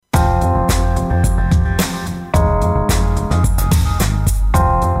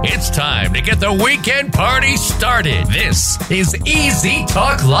to get the weekend party started. This is Easy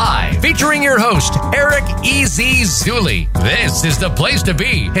Talk Live, featuring your host, Eric E.Z. Zuli. This is the place to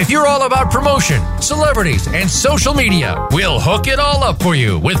be if you're all about promotion, celebrities, and social media. We'll hook it all up for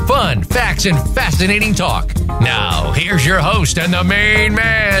you with fun, facts, and fascinating talk. Now, here's your host and the main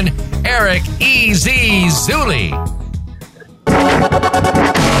man, Eric E.Z. Zuli.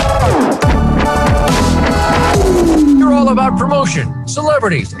 You're all about promotion,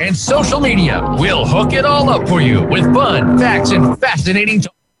 celebrities, and social media. We'll hook it all up for you with fun, facts, and fascinating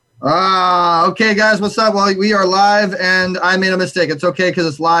talk. Okay, guys, what's up? Well, we are live, and I made a mistake. It's okay because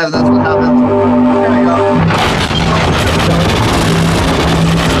it's live, and that's what happens. Here we go.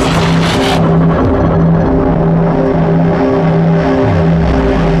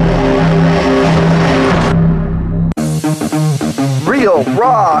 Real,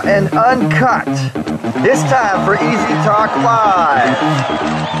 raw, and uncut. It's time for Easy Talk Live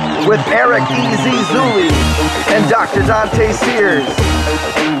with Eric E.Z. Zuli and Dr. Dante Sears.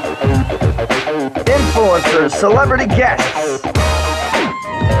 Influencers, celebrity guests,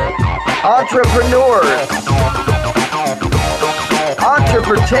 entrepreneurs,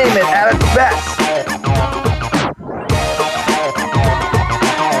 entrepreneurship at its best.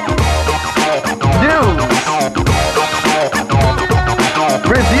 News,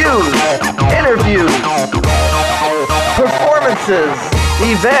 reviews, interviews, performances,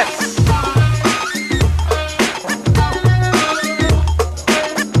 events,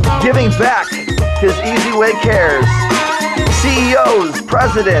 giving back because Easy Way cares. CEOs,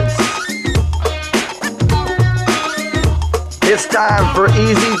 presidents. It's time for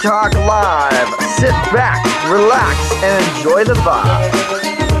Easy Talk Live. Sit back, relax, and enjoy the vibe.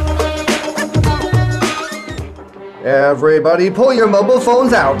 Everybody pull your mobile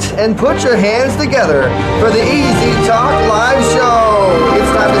phones out and put your hands together for the Easy Talk Live Show.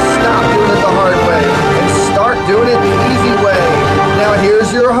 It's time to stop doing it the hard way and start doing it the easy way. Now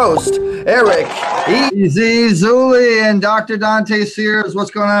here's your host, Eric E.Z. Zuli and Dr. Dante Sears. What's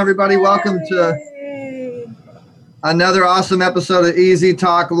going on, everybody? Welcome to another awesome episode of Easy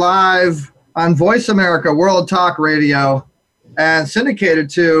Talk Live on Voice America World Talk Radio, and syndicated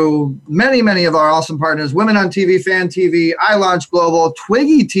to many, many of our awesome partners, Women on TV, Fan TV, iLaunch Global,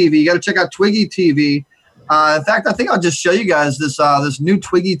 Twiggy TV. You got to check out Twiggy TV. In fact, I think I'll just show you guys this new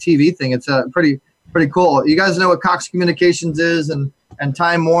Twiggy TV thing. It's pretty cool. You guys know what Cox Communications is and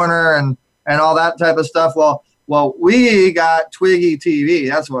Time Warner and all that type of stuff. Well, we got Twiggy TV.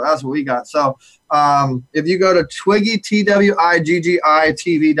 That's what we got. So if you go to Twiggy,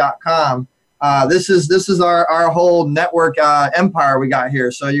 TWIGGI-TV.com, this is our whole network empire we got here.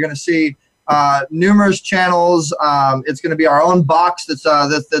 So you're going to see numerous channels. It's going to be our own box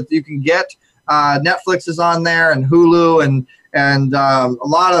that you can get. Netflix is on there, and Hulu, and a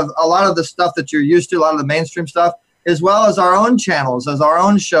lot of the stuff that you're used to, a lot of the mainstream stuff, as well as our own channels, as our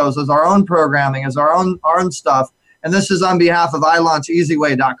own shows, as our own programming, as our own stuff. And this is on behalf of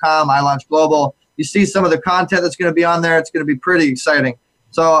iLaunchEasyWay.com, iLaunch Global. You see some of the content that's going to be on there. It's going to be pretty exciting.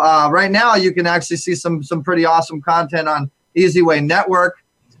 So right now you can actually see some pretty awesome content on EasyWay Network,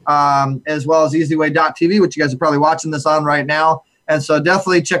 as well as EasyWay.tv, which you guys are probably watching this on right now. And so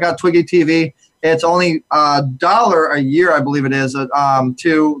definitely check out Twiggy TV. It's only $1 a year, I believe it is,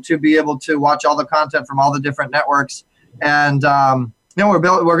 to be able to watch all the content from all the different networks. And we're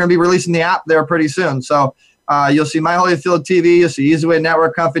going to be releasing the app there pretty soon. So you'll see My Holyfield TV, you'll see EasyWay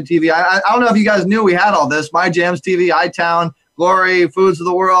Network, Comfy TV. I don't know if you guys knew we had all this. My Jams TV, iTown, Glory, Foods of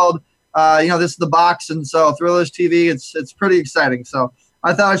the World. This is the box, and so Thrillers TV. It's pretty exciting. So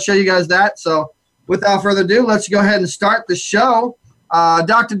I thought I'd show you guys that. So without further ado, let's go ahead and start the show.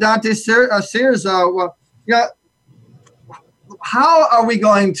 Dr. Dante Sears, how are we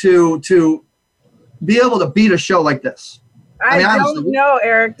going to be able to beat a show like this? I don't know,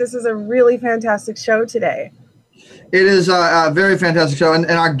 Eric. This is a really fantastic show today. It is a very fantastic show. And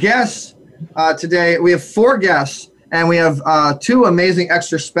our guests today, we have 4 guests, and we have 2 amazing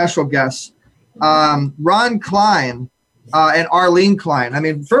extra special guests, Ron Klein and Arlene Klein. I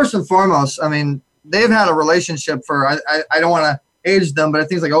mean, first and foremost, they've had a relationship for, I don't want to age them, but I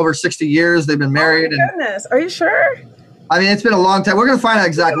think it's like over 60 years. They've been married. Oh my goodness. Are you sure? It's been a long time. We're going to find out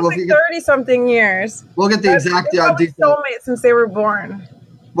exactly. Like 30-something years. We'll get the exact details. Soulmates since they were born.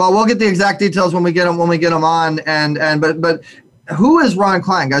 Well, we'll get the exact details when we get them on. But who is Ron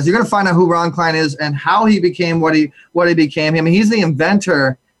Klein, guys? You're going to find out who Ron Klein is and how he became what he became. He's the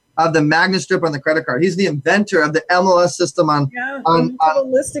inventor of the magnet strip on the credit card. He's the inventor of the MLS system on the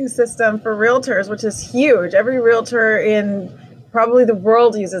listing system for realtors, which is huge. Every realtor in probably the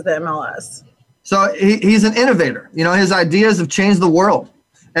world uses the MLS. So he's an innovator. His ideas have changed the world.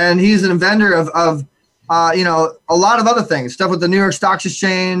 and he's an inventor of a lot of other things, stuff with the New York Stock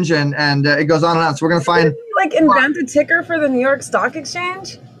Exchange, and it goes on and on. So we're going to find invent a ticker for the New York Stock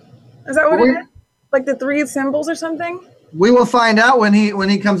Exchange. Is that what it is? Like the 3 symbols or something? We will find out when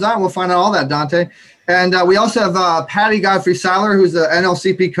he comes on. We'll find out all that, Dante. And we also have Patty Godfrey-Seiler, who's the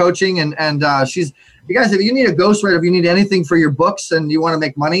NLCP coaching, and she's. You guys, if you need a ghostwriter, if you need anything for your books and you want to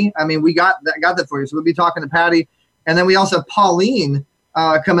make money, I mean, we got that for you. So we'll be talking to Patty, and then we also have Pauline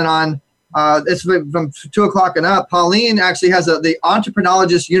coming on. It's from 2 o'clock and up. Pauline actually has the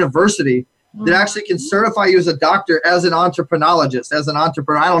Entrepreneurologist University that actually can certify you as a doctor, as an entrepreneurologist, as an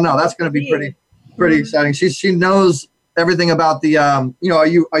entrepreneur. I don't know. That's going to be pretty exciting. She knows everything about the are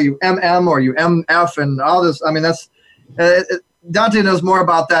you MM or are you MF and all this. I mean, that's Dante knows more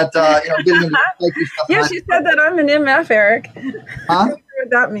about that. Getting into stuff. Yeah, she said that I'm an MF, Eric. Huh? I don't know what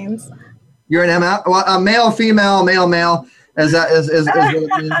that means. You're an MF. Well, male, female, male. Is what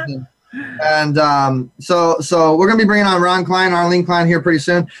it means. And so we're going to be bringing on Ron Klein, Arlene Klein here pretty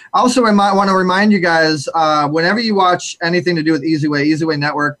soon. I also want to remind you guys, whenever you watch anything to do with EasyWay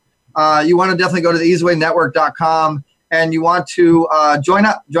Network, you want to definitely go to the EasyWayNetwork.com, and you want to join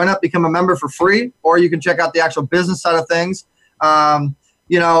up, become a member for free, or you can check out the actual business side of things. And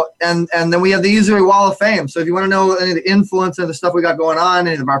then we have the EasyWay Wall of Fame. So if you want to know any of the influence and the stuff we got going on,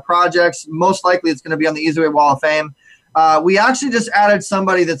 any of our projects, most likely it's going to be on the EasyWay Wall of Fame. We actually just added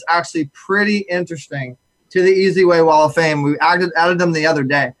somebody that's actually pretty interesting to the EasyWay Wall of Fame. We added them the other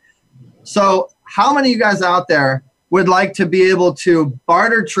day. So how many of you guys out there would like to be able to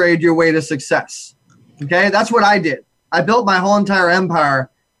barter trade your way to success? Okay, that's what I did. I built my whole entire empire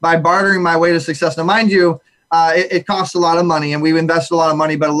by bartering my way to success. Now, mind you, it costs a lot of money, and we invested a lot of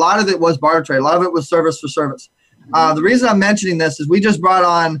money, but a lot of it was barter trade. A lot of it was service for service. The reason I'm mentioning this is we just brought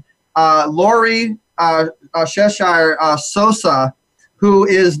on Lori Cheshire Sosa, who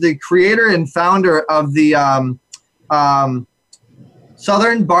is the creator and founder of the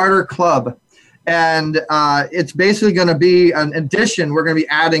Southern Barter Club. And it's basically going to be an addition we're going to be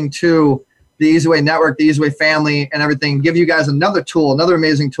adding to the EasyWay Network, the EasyWay family, and everything. Give you guys another tool, another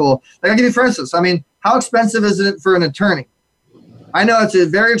amazing tool. Like I'll give you, for instance, I mean, how expensive is it for an attorney? I know it's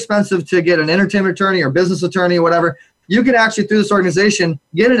very expensive to get an entertainment attorney or business attorney or whatever. You can actually, through this organization,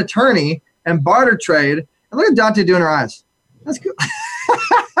 get an attorney and barter trade. And look at Dante doing her eyes. That's good.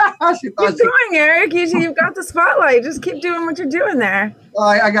 Keep going, Eric. You've got the spotlight. Just keep doing what you're doing there. Well,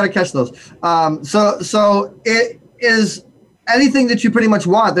 I got to catch those. So it is anything that you pretty much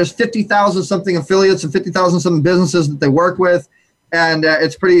want. There's 50,000 something affiliates and 50,000 something businesses that they work with, and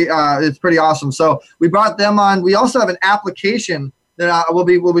it's pretty awesome. So we brought them on. We also have an application that we'll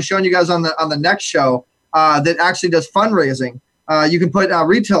be showing you guys on the next show that actually does fundraising. You can put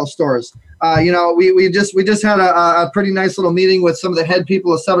retail stores. We just had a pretty nice little meeting with some of the head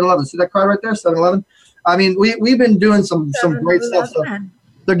people of 7-Eleven. See that card right there, 7-Eleven? I mean, we've been doing some great stuff.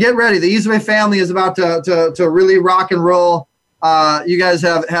 So get ready. The EasyWay family is about to really rock and roll. You guys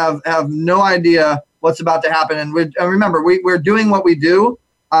have no idea what's about to happen. And remember, we're doing what we do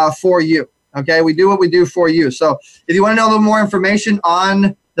for you. Okay, we do what we do for you. So if you want to know a little more information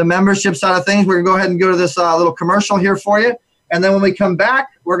on the membership side of things, we're going to go ahead and go to this little commercial here for you. And then when we come back,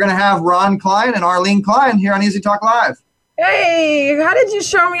 we're going to have Ron Klein and Arlene Klein here on Easy Talk Live. Hey, how did you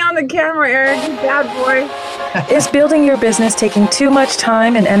show me on the camera, Eric? You bad boy. Is building your business taking too much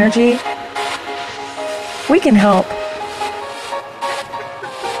time and energy? We can help.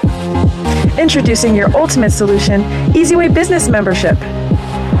 Introducing your ultimate solution, EasyWay Business Membership.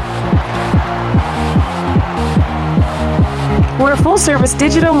 We're a full-service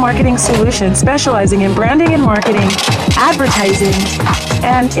digital marketing solution specializing in branding and marketing, advertising,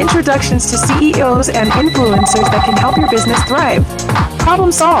 and introductions to CEOs and influencers that can help your business thrive.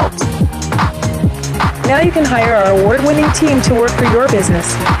 Problem solved. Now you can hire our award-winning team to work for your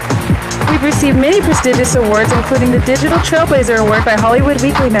business. We've received many prestigious awards, including the Digital Trailblazer Award by Hollywood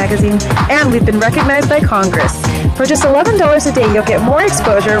Weekly Magazine, and we've been recognized by Congress. For just $11 a day, you'll get more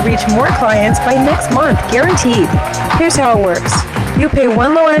exposure, reach more clients by next month, guaranteed. Here's how it works. You pay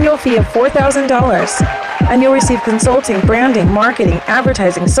one low annual fee of $4,000, and you'll receive consulting, branding, marketing,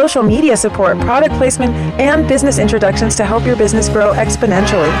 advertising, social media support, product placement, and business introductions to help your business grow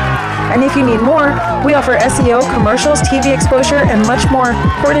exponentially. And if you need more, we offer SEO, commercials, TV exposure, and much more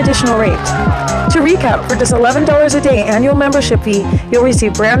for an additional rate. To recap, for just $11 a day annual membership fee, you'll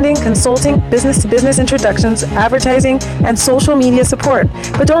receive branding, consulting, business-to-business introductions, advertising, and social media support.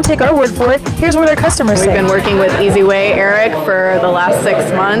 But don't take our word for it. Here's what our customers say. We've been working with EasyWay, Eric, for the last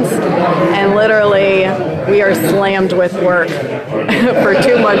 6 months, and literally we are slammed with work for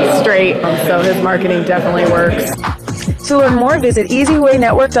 2 months straight. So his marketing definitely works. To learn more, visit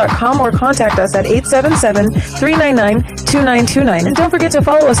easywaynetwork.com or contact us at 877-399-2929. And don't forget to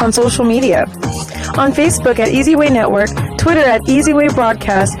follow us on social media. On Facebook at Easyway Network, Twitter at Easyway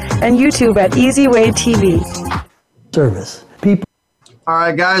Broadcast, and YouTube at Easyway TV. Service. People. All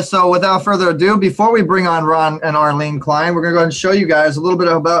right, guys. So without further ado, before we bring on Ron and Arlene Klein, we're going to go ahead and show you guys a little bit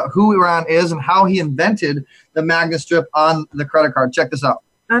about who Ron is and how he invented the magnet strip on the credit card. Check this out.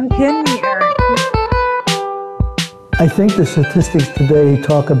 Unpin me, Eric. I think the statistics today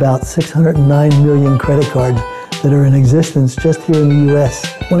talk about 609 million credit cards that are in existence just here in the U.S.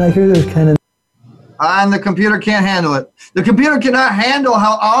 When I hear those kind of... And the computer can't handle it. The computer cannot handle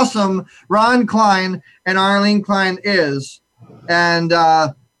how awesome Ron Klein and Arlene Klein is. And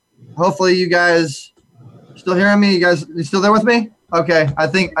hopefully you guys still hearing me? You still there with me? Okay, I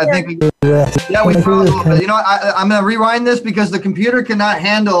think we froze a little bit. You know what? I'm going to rewind this because the computer cannot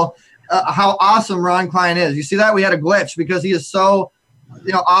handle how awesome Ron Klein is. You see that? We had a glitch because he is so,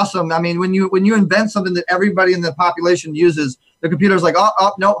 awesome. I mean, when you invent something that everybody in the population uses, the computer's like,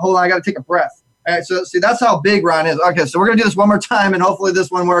 oh, no, hold on, I got to take a breath. All right, so see, that's how big Ron is. Okay, so we're going to do this one more time, and hopefully this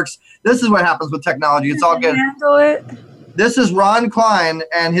one works. This is what happens with technology. It's all good. Handle it. This is Ron Klein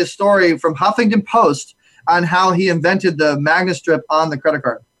and his story from Huffington Post on how he invented the magnet strip on the credit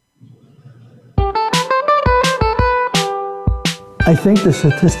card. I think the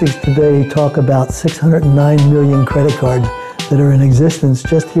statistics today talk about 609 million credit cards that are in existence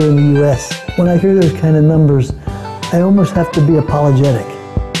just here in the U.S. When I hear those kind of numbers, I almost have to be apologetic.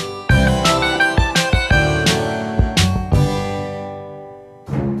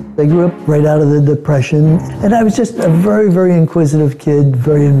 I grew up right out of the Depression, and I was just a very, very inquisitive kid,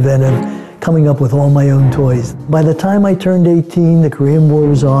 very inventive, coming up with all my own toys. By the time I turned 18, the Korean War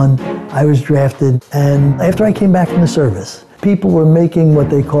was on, I was drafted, and after I came back from the service, people were making what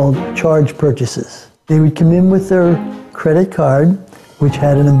they called charge purchases. They would come in with their credit card, which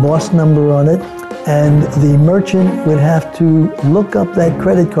had an embossed number on it, and the merchant would have to look up that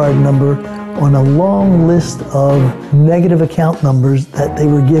credit card number on a long list of negative account numbers that they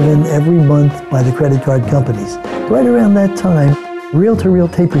were given every month by the credit card companies. Right around that time, reel-to-reel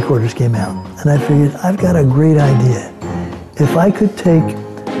tape recorders came out, and I figured, I've got a great idea. If I could take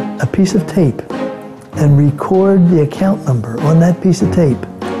a piece of tape and record the account number on that piece of tape,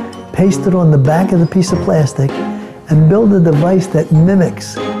 paste it on the back of the piece of plastic, and build a device that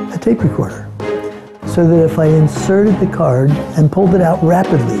mimics a tape recorder, so that if I inserted the card and pulled it out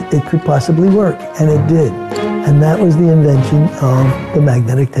rapidly, it could possibly work, and it did. And that was the invention of the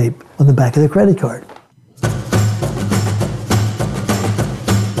magnetic tape on the back of the credit card.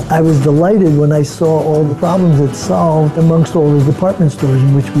 I was delighted when I saw all the problems it solved amongst all the department stores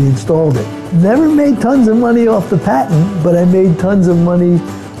in which we installed it. Never made tons of money off the patent, but I made tons of money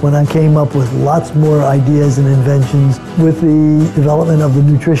when I came up with lots more ideas and inventions with the development of the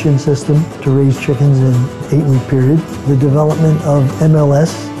nutrition system to raise chickens in an 8-week period, the development of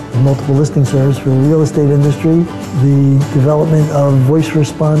MLS, multiple listing service for the real estate industry, the development of voice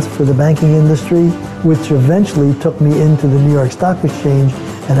response for the banking industry, which eventually took me into the New York Stock Exchange,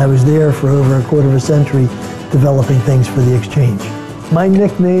 and I was there for over a quarter of a century developing things for the exchange. My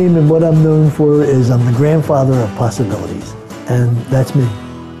nickname and what I'm known for is I'm the grandfather of possibilities, and that's me.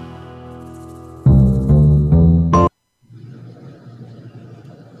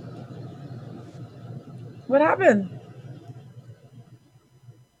 What happened?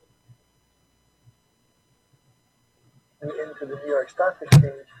 Into the New York Stock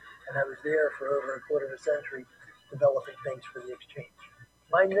Exchange, and I was there for over a quarter of a century developing things for the exchange.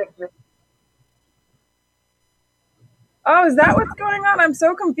 My nickname. Oh, is that what's going on? I'm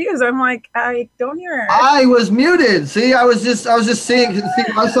so confused. I'm like, I don't hear it. I was muted. See, I was just seeing.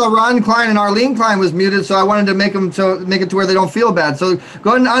 I saw Ron Klein and Arlene Klein was muted, so I wanted to make it to where they don't feel bad. So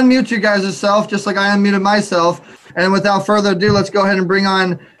go ahead and unmute you guys yourself, just like I unmuted myself. And without further ado, let's go ahead and bring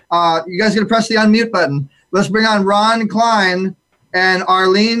on. You guys gonna press the unmute button. Let's bring on Ron Klein and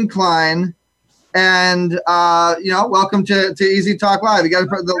Arlene Klein, and welcome to Easy Talk Live. You got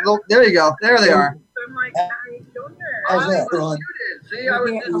there you go. There they are. I'm like, I don't hear it. How's that, Ron? See, I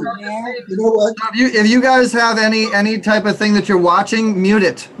was You know what? if you guys have any type of thing that you're watching, mute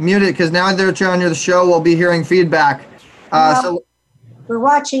it, because now that you're on the show, we'll be hearing feedback. So we're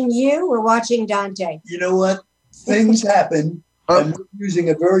watching you. We're watching Dante. You know what? Things happen. I'm using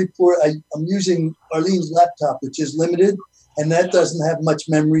I'm using Arlene's laptop, which is limited, and that doesn't have much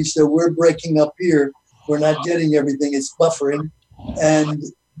memory. So we're breaking up here. We're not getting everything. It's buffering.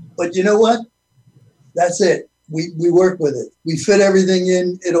 But you know what? That's it. We work with it. We fit everything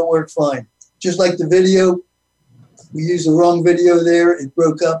in. It'll work fine. Just like the video, we used the wrong video there. It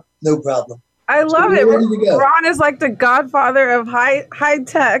broke up. No problem. I love we're it. ready to go. Ron is like the godfather of high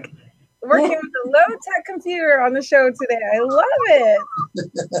tech, working with a low tech computer on the show today. I love it.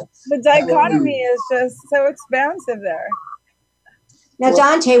 The dichotomy is just so expansive there. Now,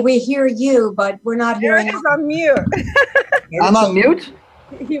 Dante, we hear you, but we're not hearing Eric is on mute. I'm on mute?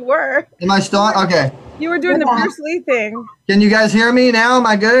 You were. Am I still on? Okay. You were doing the Bruce Lee thing. Can you guys hear me now? Am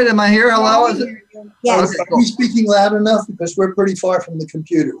I good? Am I here? Hello? Yes. Okay, Are cool. we speaking loud enough? Because we're pretty far from the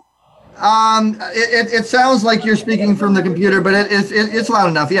computer. It sounds like you're speaking from the computer, but it's loud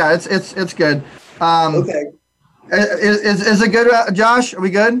enough. Yeah, it's good. Okay. Is it good, Josh? Are we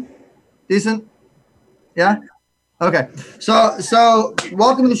good? Decent? Yeah? Okay. So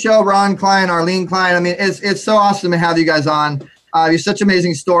welcome to the show, Ron Klein, Arlene Klein. I mean, it's so awesome to have you guys on. You're such an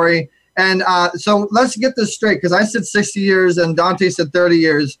amazing story. And so let's get this straight, because I said 60 years and Dante said 30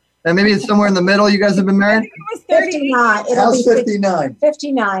 years. And maybe it's somewhere in the middle. You guys have been married? It was 30. 59. It'll How's be 59?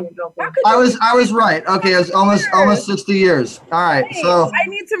 59. It'll be. I was right. Okay, it's almost 60 years. All right. Hey, So I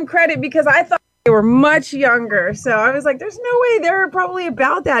need some credit because I thought they were much younger. So I was like, there's no way they're probably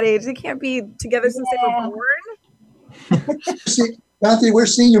about that age. They can't be together since they were born. See, Dante, we're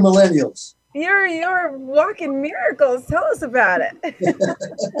senior millennials. You're walking miracles. Tell us about it.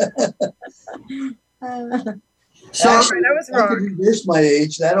 So Actually, I was I could wrong. reverse my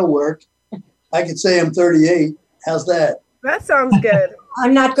age. That'll work. I could say I'm 38. How's that? That sounds good.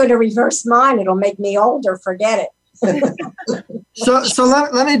 I'm not going to reverse mine. It'll make me older. Forget it. So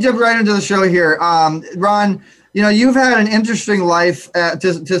let me jump right into the show here. Ron, you've had an interesting life,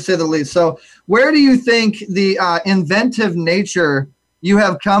 to say the least. So where do you think the inventive nature you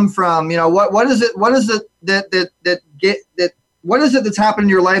have come from? What is it that's happened in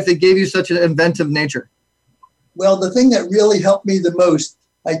your life that gave you such an inventive nature? Well, the thing that really helped me the most,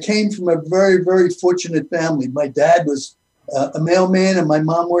 I came from a very, very fortunate family. My dad was a mailman and my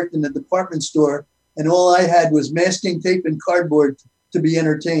mom worked in a department store, and all I had was masking tape and cardboard to be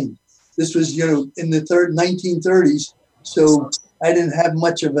entertained. This was, in the 1930s, so I didn't have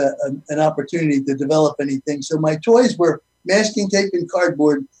much of an opportunity to develop anything. So my toys were masking tape and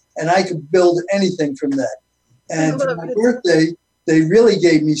cardboard, and I could build anything from that. And for my birthday, they really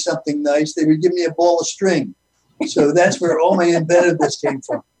gave me something nice. They would give me a ball of string. So that's where all my inventiveness came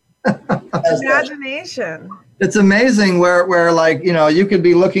from. Imagination. It's amazing where like, you could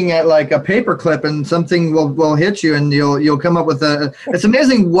be looking at like a paper clip and something will hit you and you'll come up with it's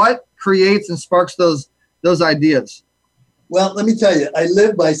amazing what creates and sparks those ideas. Well, let me tell you, I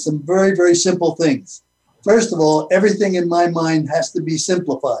live by some very, very simple things. First of all, everything in my mind has to be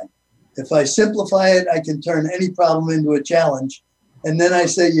simplified. If I simplify it, I can turn any problem into a challenge. And then I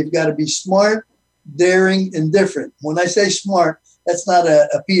say, you've got to be smart, daring, and different. When I say smart, that's not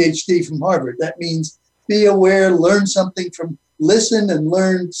a PhD from Harvard. That means be aware, learn something listen and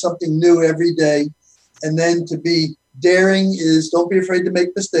learn something new every day. And then to be daring is don't be afraid to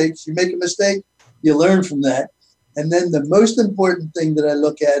make mistakes. You make a mistake, you learn from that. And then the most important thing that I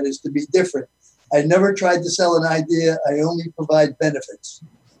look at is to be different. I never tried to sell an idea. I only provide benefits.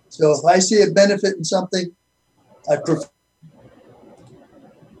 So if I see a benefit in something, I perfect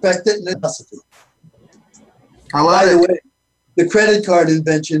it in philosophy. I love By the it. way, the credit card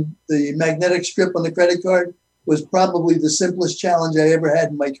invention, the magnetic strip on the credit card, was probably the simplest challenge I ever had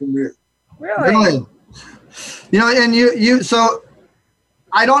in my career. Really? And so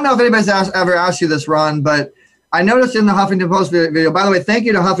I don't know if anybody's ever asked you this, Ron, but I noticed in the Huffington Post video, by the way, thank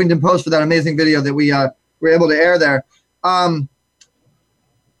you to Huffington Post for that amazing video that we were able to air there.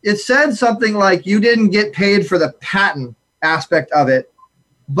 It said something like you didn't get paid for the patent aspect of it,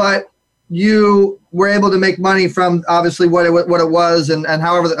 but you were able to make money from obviously what it was and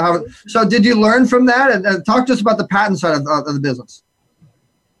however. So did you learn from that? And talk to us about the patent side of the business.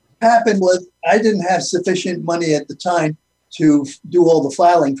 What happened was I didn't have sufficient money at the time to do all the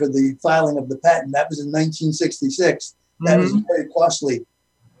filing for the filing of the patent. That was in 1966. That was very costly.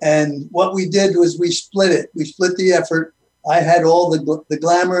 And what we did was we split it. We split the effort. I had all the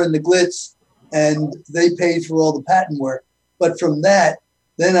glamour and the glitz, and they paid for all the patent work. But from that,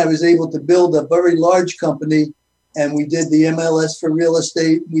 then I was able to build a very large company, and we did the MLS for real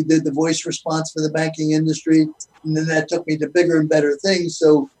estate. We did the voice response for the banking industry. And then that took me to bigger and better things.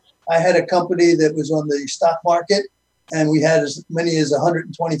 So I had a company that was on the stock market, and we had as many as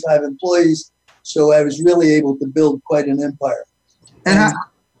 125 employees. So I was really able to build quite an empire. And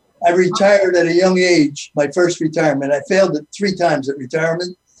I retired at a young age, my first retirement. I failed 3 times at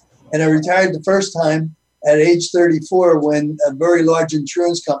retirement. And I retired the first time at age 34 when a very large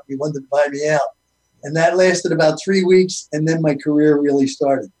insurance company wanted to buy me out. And that lasted about 3 weeks. And then my career really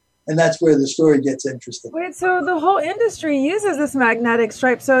started. And that's where the story gets interesting. Wait, so the whole industry uses this magnetic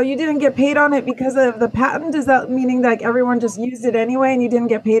stripe. So you didn't get paid on it because of the patent? Is that meaning that everyone just used it anyway and you didn't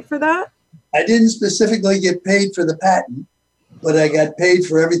get paid for that? I didn't specifically get paid for the patent, but I got paid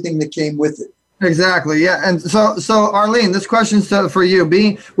for everything that came with it. Exactly. Yeah. And so Arlene, this question's for you.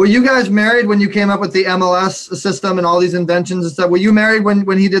 Were you guys married when you came up with the MLS system and all these inventions and stuff? Were you married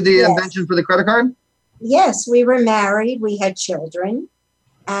when he did the invention for the credit card? Yes, we were married. We had children,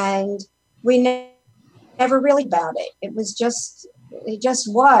 and we never really about it. It just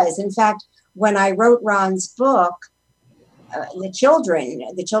was. In fact, when I wrote Ron's book, the children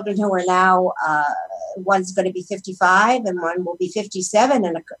who are now, one's going to be 55 and one will be 57.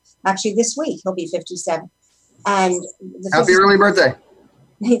 And actually this week he'll be 57. And happy early birthday.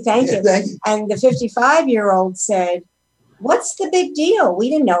 Thank you. Thank you. And the 55-year-old said, "What's the big deal? We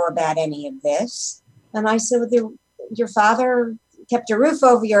didn't know about any of this." And I said, well, your father kept a roof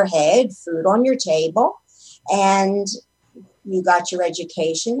over your head, food on your table, and you got your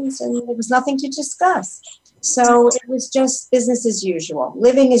educations, and there was nothing to discuss. So it was just business as usual,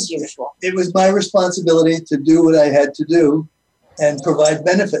 living as usual. It was my responsibility to do what I had to do and provide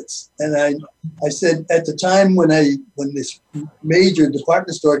benefits. And I said at the time when this major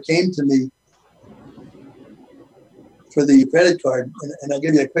department store came to me for the credit card, and I'll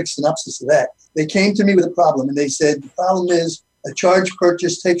give you a quick synopsis of that. They came to me with a problem, and they said, the problem is a charge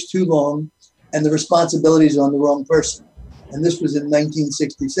purchase takes too long and the responsibility is on the wrong person. And this was in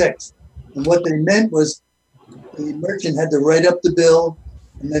 1966. And what they meant was the merchant had to write up the bill,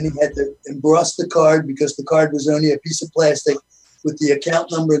 and then he had to emboss the card because the card was only a piece of plastic with the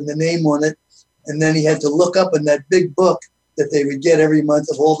account number and the name on it. And then he had to look up in that big book that they would get every month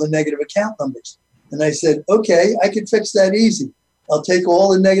of all the negative account numbers. And I said, okay, I can fix that easy. I'll take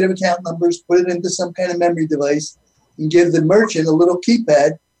all the negative account numbers, put it into some kind of memory device, and give the merchant a little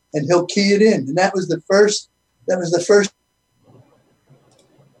keypad, and he'll key it in. And that was the first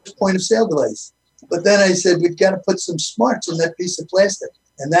point of sale device. But then I said, we've got to put some smarts in that piece of plastic.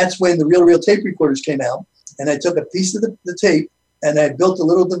 And that's when the reel tape recorders came out. And I took a piece of the tape, and I built a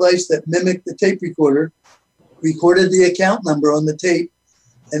little device that mimicked the tape recorder, recorded the account number on the tape,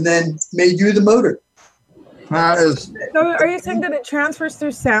 and then made you the motor. So are you saying that it transfers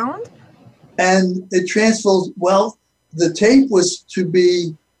through sound? And it transfers, well, the tape was to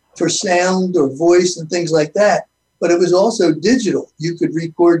be for sound or voice and things like that, but it was also digital. You could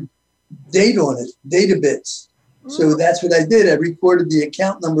record date on it, data bits. So that's what I did. I recorded the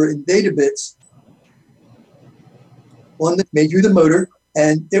account number in data bits. One that made you the motor,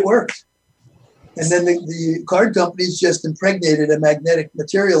 and it worked. And then the card companies just impregnated a magnetic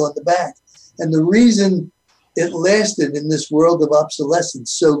material on the back. And the reason it lasted in this world of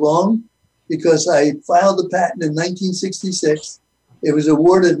obsolescence so long, because I filed a patent in 1966. It was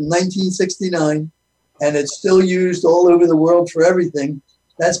awarded in 1969, and it's still used all over the world for everything.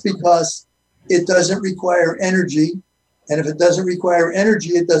 That's because it doesn't require energy. And if it doesn't require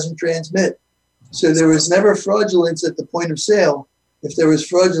energy, it doesn't transmit. So there was never fraudulence at the point of sale. If there was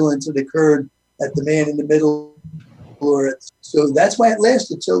fraudulence, it occurred at the man in the middle. So that's why it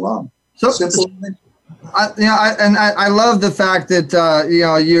lasted so long. So simple. I love the fact that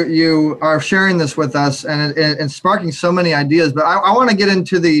you are sharing this with us and sparking so many ideas. But I want to get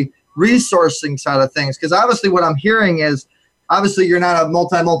into the resourcing side of things, because obviously what I'm hearing is obviously you're not a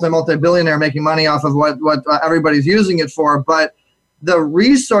multi-billionaire making money off of what everybody's using it for, but the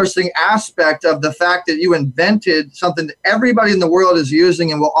resourcing aspect of the fact that you invented something that everybody in the world is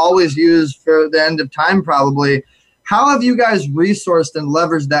using and will always use for the end of time probably. How have you guys resourced and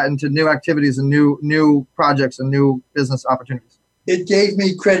leveraged that into new activities and new projects and new business opportunities? It gave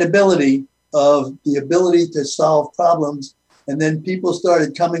me credibility of the ability to solve problems. And then people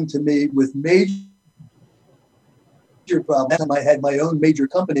started coming to me with major problems. I had my own major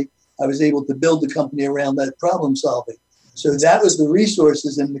company. I was able to build the company around that problem solving. So that was the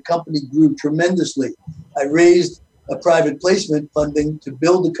resources, and the company grew tremendously. I raised a private placement funding to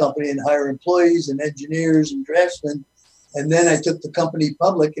build the company and hire employees and engineers and draftsmen. And then I took the company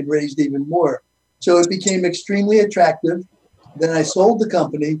public and raised even more. So it became extremely attractive. Then I sold the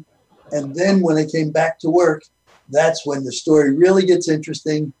company. And then when I came back to work, that's when the story really gets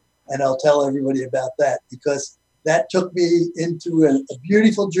interesting. And I'll tell everybody about that, because that took me into a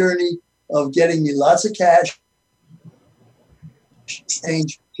beautiful journey of getting me lots of cash,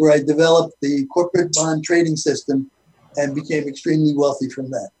 where I developed the corporate bond trading system and became extremely wealthy from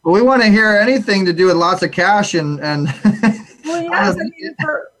that. Well, we want to hear anything to do with lots of cash and Well, yes, I mean,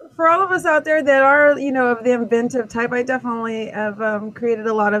 for for all of us out there that are, of the inventive type, I definitely have created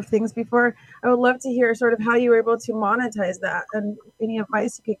a lot of things before. I would love to hear sort of how you were able to monetize that and any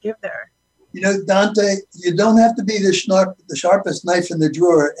advice you could give there. Dante, you don't have to be the sharpest knife in the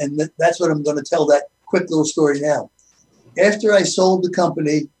drawer. And that's what I'm going to tell that quick little story now. After I sold the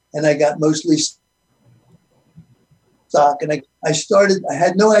company and I got mostly stock, and I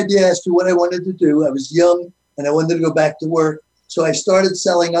had no idea as to what I wanted to do. I was young and I wanted to go back to work. So I started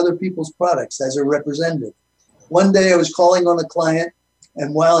selling other people's products as a representative. One day I was calling on a client,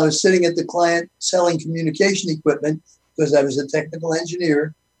 and while I was sitting at the client selling communication equipment, because I was a technical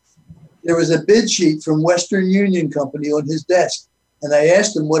engineer, there was a bid sheet from Western Union Company on his desk. And I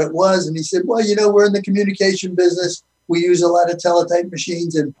asked him what it was, and he said, well, we're in the communication business. We use a lot of teletype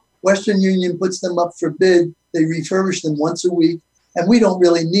machines, and Western Union puts them up for bid. They refurbish them once a week, and we don't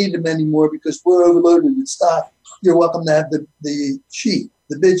really need them anymore because we're overloaded with stock. You're welcome to have the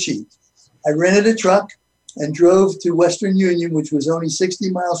bid sheet. I rented a truck and drove to Western Union, which was only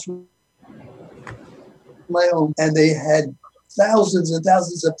 60 miles from my home, and they had thousands and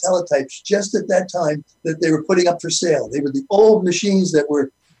thousands of teletypes just at that time that they were putting up for sale. They were the old machines that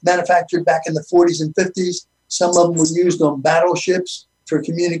were manufactured back in the 40s and 50s. Some of them were used on battleships for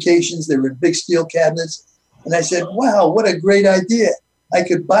communications. They were in big steel cabinets. And I said, wow, what a great idea. I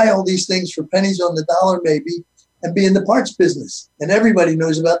could buy all these things for pennies on the dollar maybe and be in the parts business. And everybody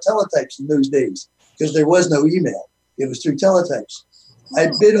knows about teletypes in those days because there was no email. It was through teletypes.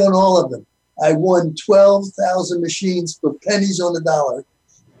 I bid on all of them. I won 12,000 machines for pennies on the dollar.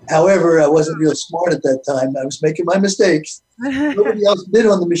 However, I wasn't real smart at that time. I was making my mistakes. Nobody else bid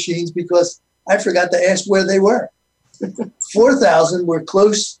on the machines because I forgot to ask where they were. 4,000 were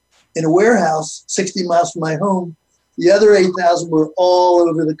close in a warehouse 60 miles from my home. The other 8,000 were all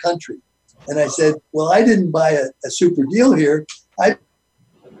over the country. And I said, well, I didn't buy a super deal here. I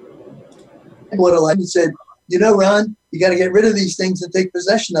bought a line and said, Ron, you got to get rid of these things and take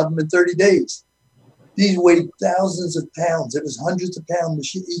possession of them in 30 days. These weighed thousands of pounds. It was hundreds of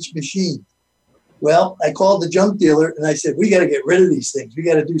pounds each machine. Well, I called the junk dealer and I said, we got to get rid of these things. We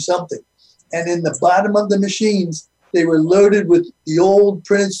got to do something. And in the bottom of the machines, they were loaded with the old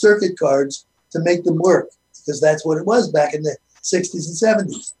printed circuit cards to make them work, because that's what it was back in the 60s and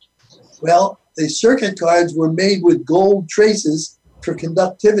 70s. Well, the circuit cards were made with gold traces for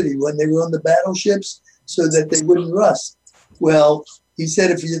conductivity when they were on the battleships so that they wouldn't rust. Well, he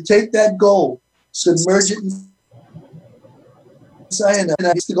said, if you take that gold, submerge it in cyanide,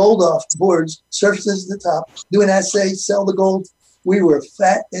 and get the gold off the boards, surfaces at the top, do an assay, sell the gold. We were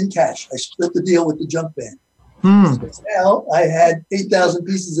fat in cash. I split the deal with the junk man. So now I had 8,000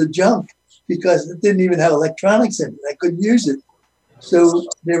 pieces of junk because it didn't even have electronics in it. I couldn't use it. So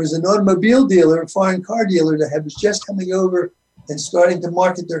there was an automobile dealer, a foreign car dealer that was just coming over and starting to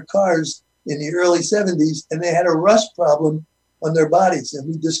market their cars in the early 70s, and they had a rust problem on their bodies. And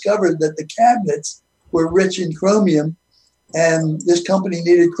we discovered that the cabinets were rich in chromium, and this company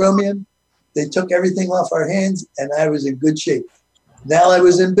needed chromium. They took everything off our hands, and I was in good shape. Now I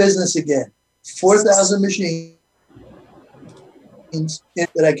was in business again. 4,000 machines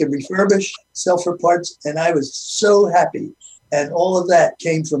that I could refurbish, sell for parts, and I was so happy. And all of that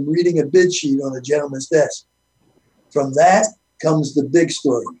came from reading a bid sheet on a gentleman's desk. From that comes the big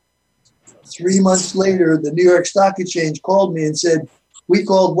story. 3 months later, the New York Stock Exchange called me and said, we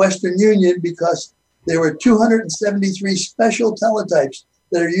called Western Union because there were 273 special teletypes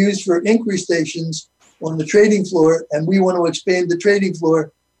that are used for inquiry stations on the trading floor, and we want to expand the trading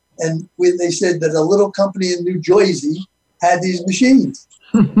floor. And they said that a little company in New Jersey had these machines.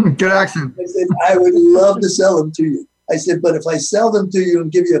 Good accent. I said, I would love to sell them to you. I said, but if I sell them to you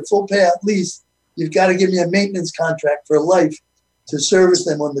and give you a full payout lease, you've got to give me a maintenance contract for life to service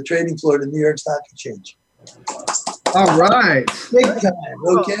them on the trading floor of the New York Stock Exchange. All right. Big time,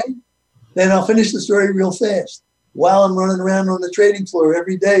 okay? Then I'll finish the story real fast. While I'm running around on the trading floor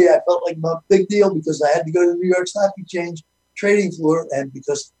every day, I felt like a big deal because I had to go to the New York Stock Exchange trading floor and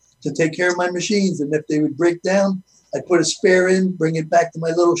because to take care of my machines. And if they would break down, I'd put a spare in, bring it back to my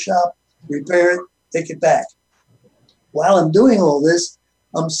little shop, repair it, take it back. While I'm doing all this,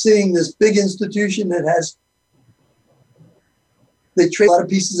 I'm seeing this big institution that they trade a lot of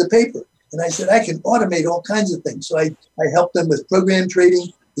pieces of paper. And I said, I can automate all kinds of things. So I helped them with program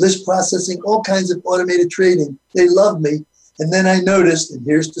trading, list processing, all kinds of automated trading. They loved me. And then I noticed, and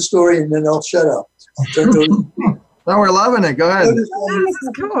here's the story, and then I'll shut up. I'll turn it over. No, we're loving it. Go ahead.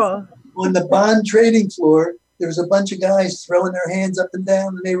 Cool. On the bond trading floor, there was a bunch of guys throwing their hands up and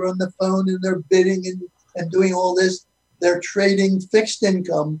down, and they were on the phone, and they're bidding and doing all this. They're trading fixed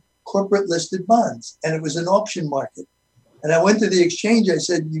income corporate listed bonds, and it was an auction market. And I went to the exchange. I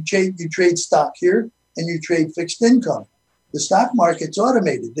said, you trade stock here and you trade fixed income. The stock market's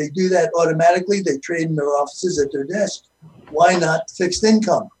automated. They do that automatically. They trade in their offices at their desk. Why not fixed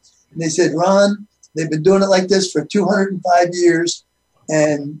income? And they said, Ron, they've been doing it like this for 205 years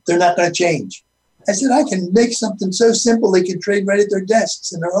and they're not going to change. I said, I can make something so simple they can trade right at their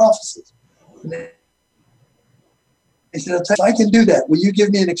desks in their offices. And they said, I'll tell you, if I can do that, will you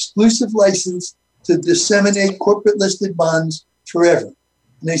give me an exclusive license to disseminate corporate listed bonds forever?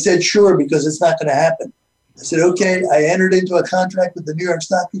 And they said, sure, because it's not going to happen. I said, okay. I entered into a contract with the New York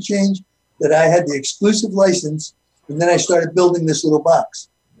Stock Exchange that I had the exclusive license, and then I started building this little box.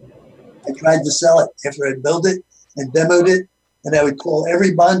 I tried to sell it after I built it and demoed it, and I would call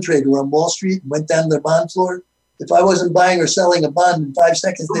every bond trader on Wall Street and went down to their bond floor. If I wasn't buying or selling a bond in 5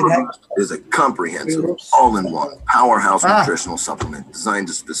 seconds, they'd hang. It is a comprehensive, all-in-one, powerhouse nutritional supplement designed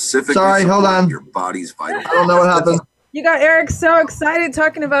to specifically support your body's vital. I don't know what happened. You got Eric so excited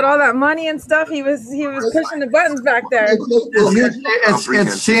talking about all that money and stuff. He was pushing the buttons back there. It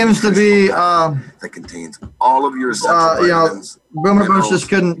seems to be that contains all of your essential vitamins. Boomer Bush just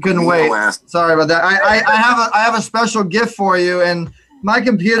couldn't wait. Sorry about that. I have a special gift for you, and my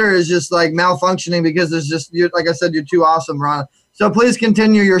computer is just like malfunctioning because there's just like I said, you're too awesome, Ron. So please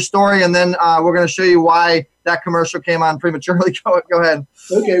continue your story, and then we're going to show you why that commercial came on prematurely. Go ahead.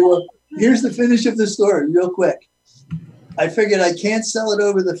 Okay, well, here's the finish of the story, real quick. I figured I can't sell it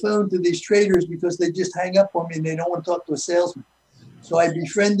over the phone to these traders because they just hang up on me and they don't want to talk to a salesman. So I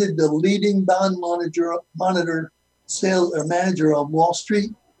befriended the leading bond monitor sales or manager on Wall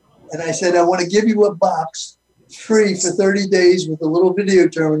Street. And I said, I want to give you a box free for 30 days with a little video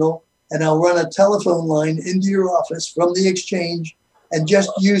terminal. And I'll run a telephone line into your office from the exchange and just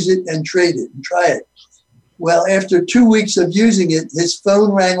use it and trade it and try it. Well, after 2 weeks of using it, his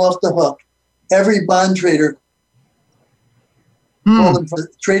phone rang off the hook. Every bond trader called him from the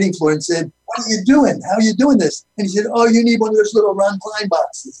trading floor and said, what are you doing? How are you doing this? And he said, oh, you need one of those little Ron Klein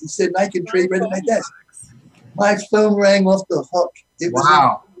boxes. He said, and I can trade right at my desk. My phone rang off the hook. It was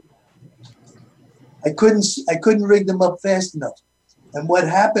wow. I couldn't rig them up fast enough. And what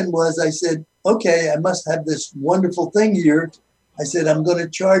happened was I said, okay, I must have this wonderful thing here. I said, I'm going to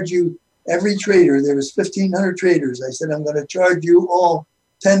charge you every trader. There was 1,500 traders. I said, I'm going to charge you all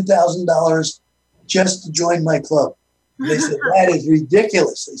 $10,000 just to join my club. And they said, that is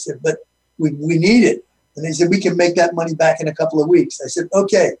ridiculous. I said, but we need it. And they said, we can make that money back in a couple of weeks. I said,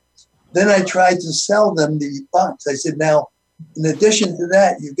 okay. Then I tried to sell them the box. I said, now, in addition to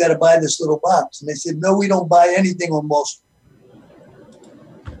that, you've got to buy this little box. And they said, no, we don't buy anything on Wall Street.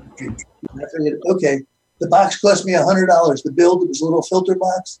 And I figured, okay, the box cost me $100 to build. It was a little filter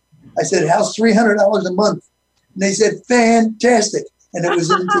box. I said, how's $300 a month? And they said, fantastic. And it was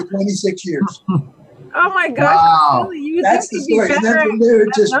in for 26 years. Oh my gosh. Wow. That's the story. And then from there,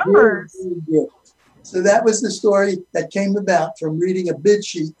 it just grew. So that was the story that came about from reading a bid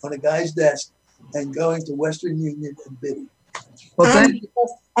sheet on a guy's desk and going to Western Union and bidding. Well,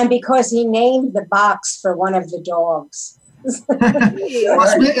 and because he named the box for one of the dogs.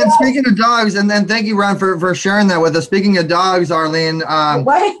 Well, speaking of dogs, and then thank you, Ron, for sharing that with us. Speaking of dogs, Arlene,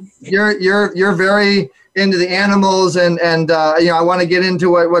 you're very into the animals, and I want to get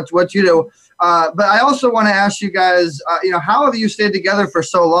into what you do. But I also want to ask you guys, how have you stayed together for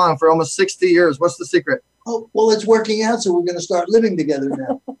so long, for almost 60 years? What's the secret? Oh, well, it's working out, so we're going to start living together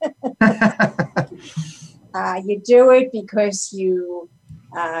now. You do it because you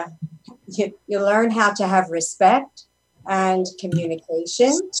learn how to have respect and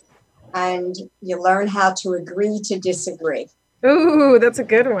communication, and you learn how to agree to disagree. Ooh, that's a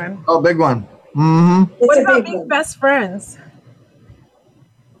good one. Oh, big one. Mm-hmm. What about being best friends?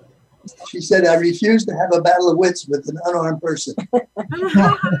 She said, I refuse to have a battle of wits with an unarmed person.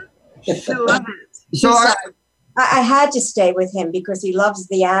 I love it. So I had to stay with him because he loves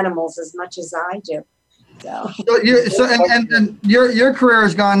the animals as much as I do. And your career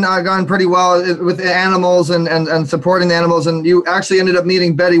has gone pretty well with the animals and supporting the animals, and you actually ended up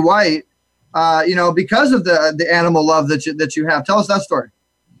meeting Betty White, because of the animal love that you have. Tell us that story.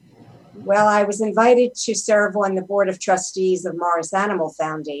 Well, I was invited to serve on the board of trustees of Morris Animal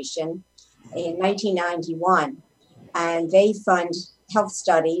Foundation in 1991, and they fund health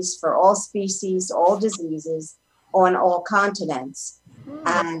studies for all species, all diseases on all continents.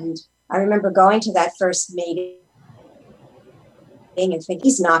 And I remember going to that first meeting and thinking,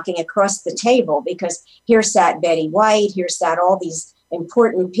 he's knocking across the table, because here sat Betty White, here sat all these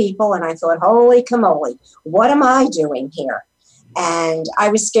important people. And I thought, holy camole, what am I doing here? And I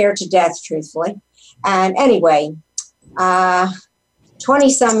was scared to death, truthfully. And anyway, 20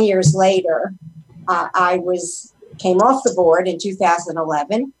 some years later, I was came off the board in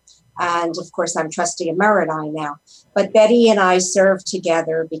 2011. And of course, I'm trustee of Meradyne now. But Betty and I served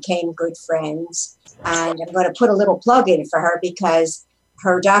together, became good friends. And I'm going to put a little plug in for her because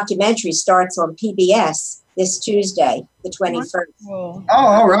her documentary starts on PBS this Tuesday, the 21st. Oh,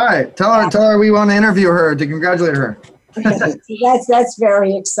 all right. Tell her we want to interview her to congratulate her. That's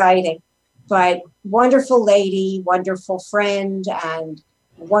very exciting. But wonderful lady, wonderful friend, and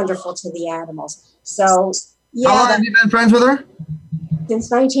wonderful to the animals. So, yeah. How long have you been friends with her?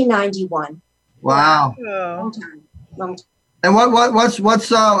 Since 1991. Wow. Long time. And what's one of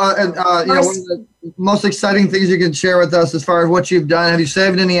the most exciting things you can share with us as far as what you've done? Have you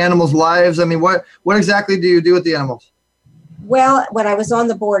saved any animals' lives? I mean, what exactly do you do with the animals? Well, when I was on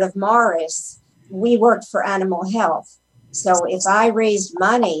the board of Morris, we worked for animal health. So if I raised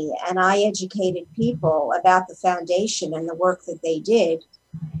money and I educated people about the foundation and the work that they did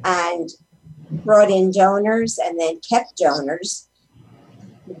and brought in donors and then kept donors.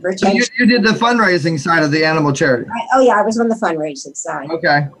 So you did the fundraising side of the animal charity. I was on the fundraising side.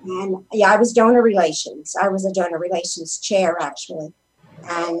 Okay. And I was donor relations. I was a donor relations chair, actually.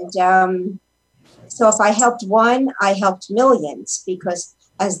 And so if I helped one, I helped millions, because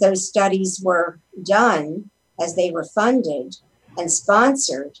as those studies were done, as they were funded and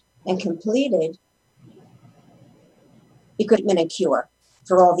sponsored and completed, it could have been a cure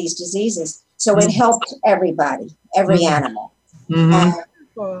for all these diseases. So it helped everybody, every animal. Mm-hmm.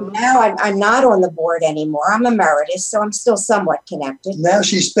 Now I'm not on the board anymore. I'm emeritus, so I'm still somewhat connected. Now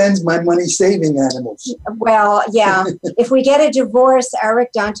she spends my money saving animals. Well, yeah. If we get a divorce,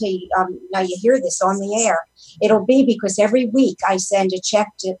 Eric, Dante, now you hear this on the air, it'll be because every week I send a check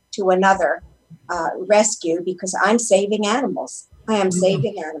to another rescue because I'm saving animals. I am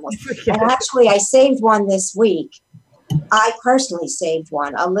saving animals. And actually, I saved one this week. I personally saved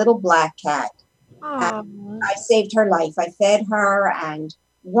one, a little black cat. I saved her life. I fed her and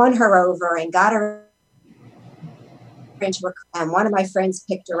won her over and got her into her, and one of my friends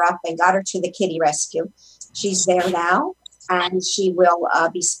picked her up and got her to the kitty rescue. She's there now, and she will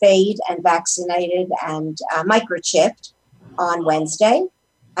be spayed and vaccinated and microchipped on Wednesday.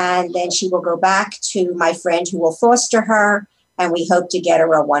 And then she will go back to my friend who will foster her, and we hope to get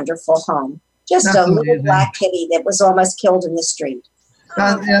her a wonderful home. Just That's a little black kitty that was almost killed in the street.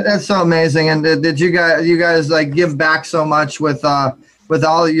 That's so amazing. And did you guys like give back so much with all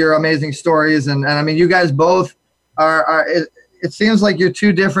of your amazing stories? And I mean, you guys both are it seems like you're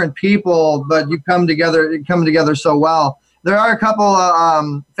two different people, but you come together so well. There are a couple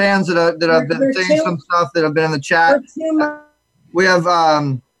fans that have been saying some stuff that have been in the chat. We have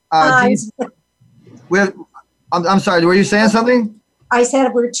I'm sorry, were you saying something? I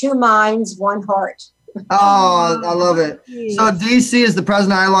said we're two minds, one heart. Oh, I love it. So DC is the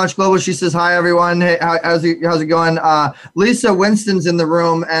president of iLaunch Global. She says, hi, everyone. Hey, how's it going? Lisa Winston's in the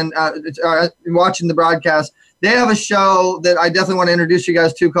room and watching the broadcast. They have a show that I definitely want to introduce you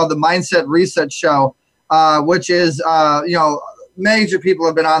guys to called the Mindset Reset Show, which is, major people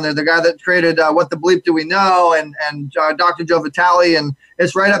have been on there. The guy that created What the Bleep Do We Know and Dr. Joe Vitale, and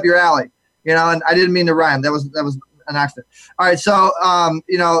it's right up your alley. And I didn't mean to rhyme. That was an accident. All right, so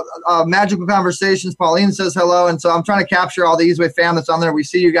Magical Conversations, Pauline says hello, and so I'm trying to capture all the Easyway fam that's on there. We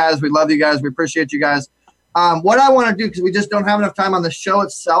see you guys, we love you guys, we appreciate you guys. What I want to do, because we just don't have enough time on the show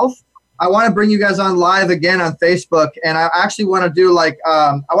itself, I want to bring you guys on live again on Facebook, and I actually want to do I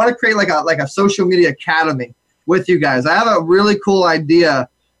want to create like a social media academy with you guys. I have a really cool idea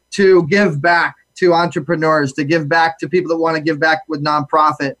to give back to entrepreneurs, to give back to people that want to give back with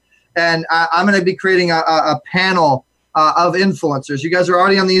nonprofit. And I'm going to be creating a panel of influencers. You guys are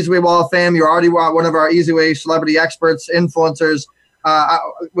already on the Easyway Wall of Fame. You're already one of our Easyway celebrity experts, influencers.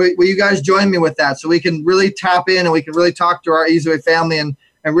 Will you guys join me with that so we can really tap in and we can really talk to our Easyway family and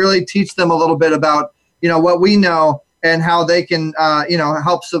really teach them a little bit about, what we know and how they can,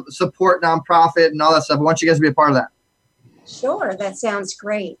 help support nonprofit and all that stuff. I want you guys to be a part of that. Sure. That sounds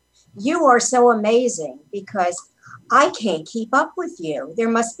great. You are so amazing because I can't keep up with you. There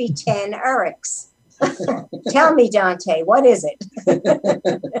must be 10 Erics. Tell me, Dante, what is it?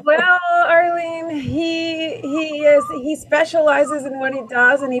 Well, Arlene, he specializes in what he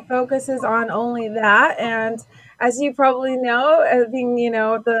does, and he focuses on only that. And as you probably know, being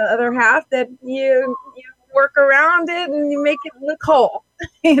the other half, that you work around it and you make it look whole.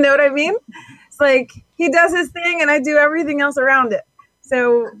 You know what I mean? It's like he does his thing, and I do everything else around it.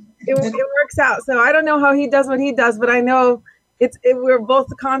 So it works out. So I don't know how he does what he does, but I know we're both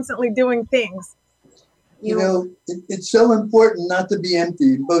constantly doing things. It's so important not to be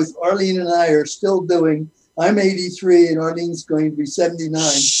empty. Both Arlene and I are still doing. I'm 83 and Arlene's going to be 79.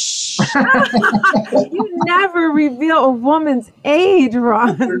 You never reveal a woman's age,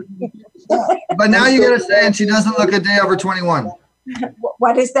 Ron. But now you got to say, and she doesn't look a day over 21.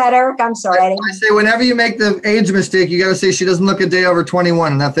 What is that, Eric? I'm sorry. I say whenever you make the age mistake, you got to say she doesn't look a day over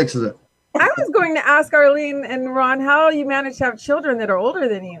 21, and that fixes it. I was going to ask Arlene and Ron how you manage to have children that are older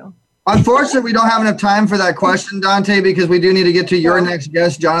than you. Unfortunately, we don't have enough time for that question, Dante, because we do need to get to your next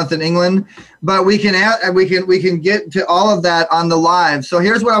guest, Jonathan England. But we can get to all of that on the live. So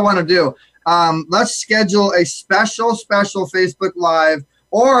here's what I want to do. Let's schedule a special Facebook Live,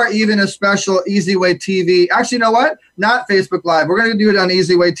 or even a special Easy Way TV. Actually, you know what? Not Facebook Live. We're going to do it on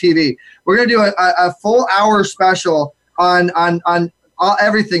Easy Way TV. We're going to do a full hour special on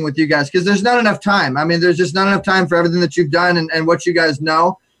everything with you guys, because there's not enough time. I mean, there's just not enough time for everything that you've done and what you guys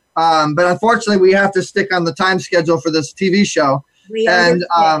know. But unfortunately, we have to stick on the time schedule for this TV show. We got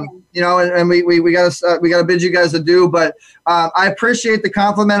to bid you guys adieu. But I appreciate the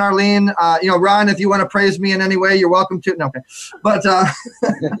compliment, Arlene. Ron, if you want to praise me in any way, you're welcome to. No, okay. But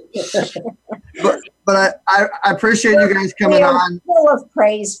but I appreciate you guys coming on. Full of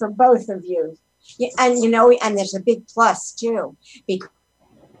praise for both of you, and there's a big plus too, because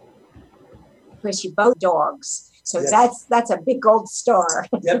you both dogs. So that's a big gold star.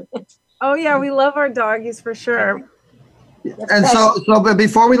 Yep. Oh yeah, we love our doggies for sure. And but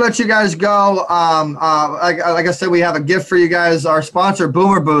before we let you guys go, like I said, we have a gift for you guys. Our sponsor,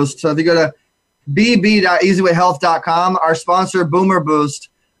 Boomer Boost. So if you go to bb.easywayhealth.com, our sponsor, Boomer Boost,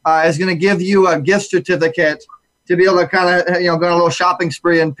 is going to give you a gift certificate to be able to kind of go on a little shopping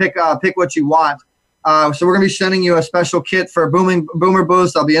spree and pick what you want. So we're going to be sending you a special kit for Boomer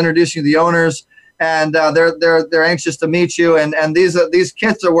Boost. I'll be introducing you to the owners. And they're anxious to meet you, and these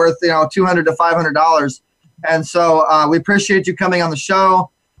kits are worth $200 to $500, and so we appreciate you coming on the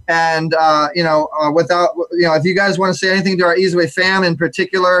show. And if you guys want to say anything to our Easy Way fam in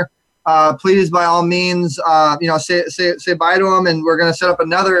particular, please by all means say bye to them, and we're going to set up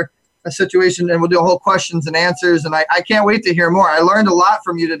another situation, and we'll do a whole questions and answers. And I can't wait to hear more. I learned a lot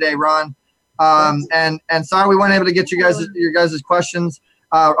from you today, Ron. And sorry we weren't able to get your guys' questions.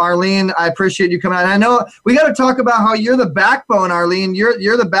 Arlene, I appreciate you coming on. I know we got to talk about how you're the backbone, Arlene.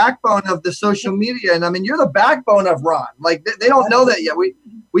 You're the backbone of the social media, and I mean you're the backbone of Ron. Like they don't know that yet. We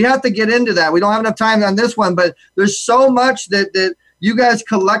have to get into that. We don't have enough time on this one, but there's so much that you guys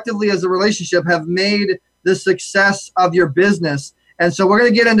collectively as a relationship have made the success of your business. And so we're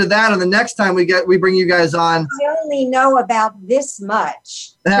going to get into that, and the next time we bring you guys on. I only know about this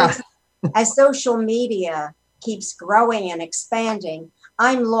much. Yeah. As social media keeps growing and expanding,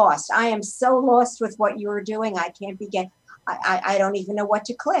 I'm lost. I am so lost with what you are doing. I can't begin. I don't even know what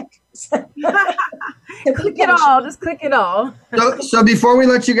to click. Click it all. Just click it all. So before we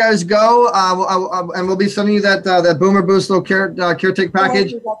let you guys go, and we'll be sending you that Boomer Boost little caretaker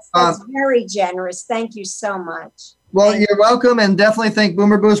package. That's very generous. Thank you so much. Well, you're welcome, and definitely thank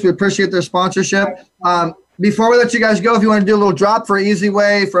Boomer Boost. We appreciate their sponsorship. Before we let you guys go, if you want to do a little drop for Easy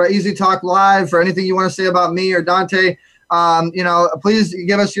Way, for Easy Talk Live, for anything you want to say about me or Dante, please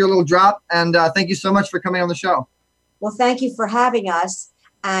give us your little drop. And thank you so much for coming on the show. Well, thank you for having us.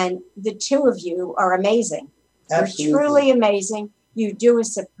 And the two of you are amazing. Absolutely. You're truly amazing. You do a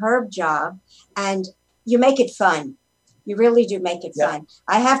superb job, and you make it fun. You really do make it fun.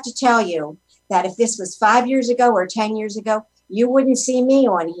 I have to tell you that if this was 5 years ago or 10 years ago, you wouldn't see me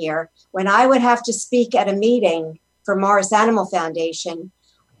on here. When I would have to speak at a meeting for Morris Animal Foundation,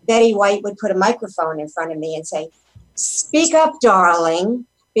 Betty White would put a microphone in front of me and say, "Speak up, darling,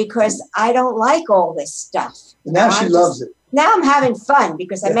 because I don't like all this stuff." Now she loves it. Now I'm having fun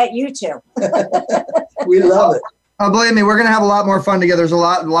because I met you two. We love it. Oh, believe me, we're going to have a lot more fun together. There's a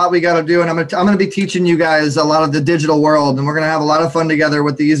lot we got to do, and I'm going to be teaching you guys a lot of the digital world, and we're going to have a lot of fun together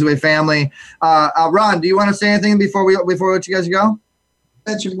with the Easy Way family. Ron, do you want to say anything before we let you guys go?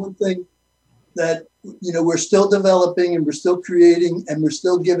 Mention one thing, that we're still developing and we're still creating and we're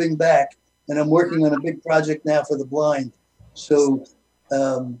still giving back, and I'm working on a big project now for the blind. So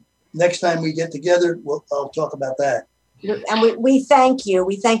next time we get together, I'll talk about that. And we thank you.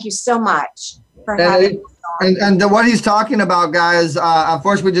 We thank you so much for having us on. And what he's talking about, guys,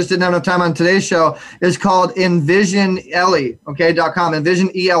 unfortunately, we just didn't have enough time on today's show, is called EnvisionEli.com,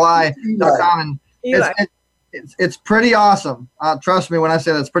 EnvisionEli.com. And it's pretty awesome. Trust me when I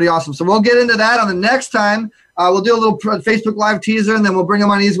say that's pretty awesome. So we'll get into that on the next time. We'll do a little Facebook Live teaser, and then we'll bring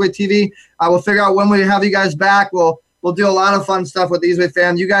them on Easy Way TV. We'll figure out when we have you guys back. We'll do a lot of fun stuff with the Easy Way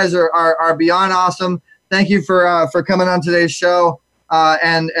fam. You guys are beyond awesome. Thank you for coming on today's show.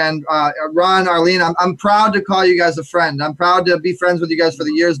 And Ron, Arlene, I'm proud to call you guys a friend. I'm proud to be friends with you guys for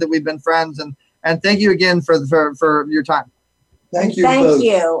the years that we've been friends. And thank you again for your time. Thank you. Thank both.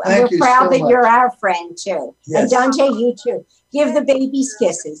 you. And Thank we're you proud so that much. you're our friend too. Yes. And Dante, you too. Give the babies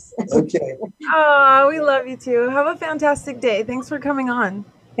kisses. Okay. Oh, we love you too. Have a fantastic day. Thanks for coming on.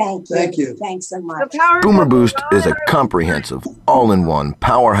 Thank you. Thank you. Thanks so The much. power Boomer couple, Boost Ron is a and comprehensive, all-in-one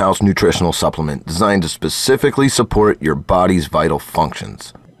powerhouse nutritional supplement designed to specifically support your body's vital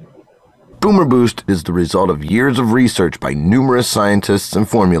functions. Boomer Boost is the result of years of research by numerous scientists and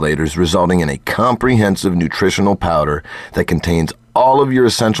formulators, resulting in a comprehensive nutritional powder that contains all of your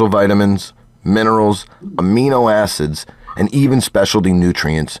essential vitamins, minerals, amino acids, and even specialty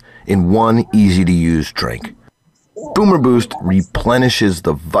nutrients in one easy-to-use drink. Boomer Boost replenishes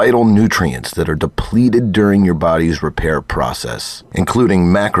the vital nutrients that are depleted during your body's repair process, including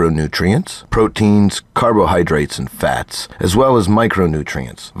macronutrients, proteins, carbohydrates, and fats, as well as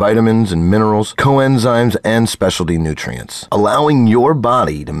micronutrients, vitamins and minerals, coenzymes, and specialty nutrients, allowing your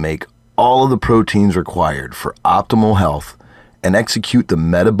body to make all of the proteins required for optimal health and execute the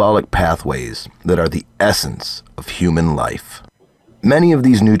metabolic pathways that are the essence of human life. Many of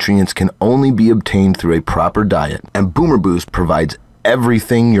these nutrients can only be obtained through a proper diet, and Boomer Boost provides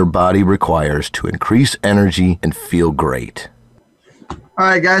everything your body requires to increase energy and feel great. All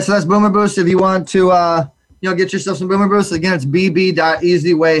right, guys, so that's Boomer Boost. If you want to get yourself some Boomer Boost, again, it's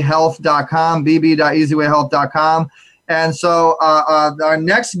bb.easywayhealth.com, bb.easywayhealth.com. And so our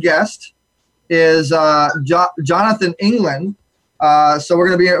next guest is Jonathan England. So we're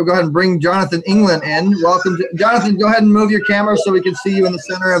going to go ahead and bring Jonathan England in. Welcome, Jonathan. Go ahead and move your camera so we can see you in the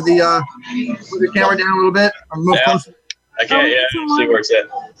center of the. Move your camera down a little bit. Or move closer. I can't. Yeah, see where it's at.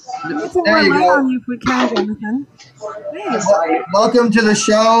 There you go. if we can, Jonathan. Nice. Welcome to the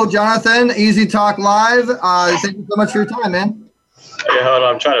show, Jonathan. Easy Talk Live. Thank you so much for your time, man. Okay, hold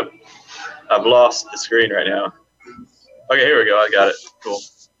on. I've lost the screen right now. Okay, here we go. I got it. Cool.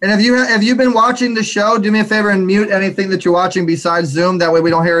 And if you've been watching the show, do me a favor and mute anything that you're watching besides Zoom. That way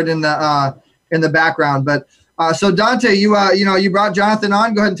we don't hear it in the background. But so Dante, you brought Jonathan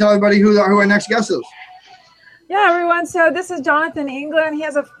on. Go ahead and tell everybody who our next guest is. Yeah, everyone. So this is Jonathan England. He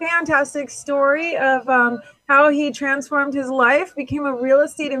has a fantastic story of how he transformed his life, became a real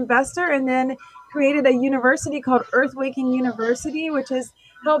estate investor, and then created a university called Earth Waking University, which is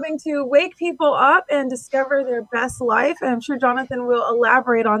helping to wake people up and discover their best life. And I'm sure Jonathan will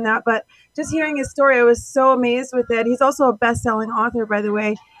elaborate on that. But just hearing his story, I was so amazed with it. He's also a best-selling author, by the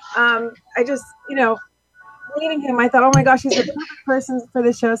way. I just, meeting him, I thought, oh my gosh, he's the perfect person for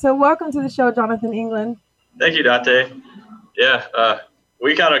the show. So welcome to the show, Jonathan England. Thank you, Dante. Yeah,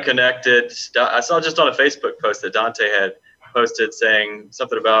 we kind of connected. I saw just on a Facebook post that Dante had posted saying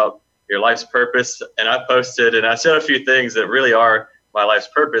something about your life's purpose. And I posted, and I said a few things that really are my life's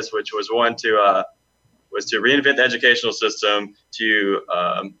purpose, which was one to reinvent the educational system, to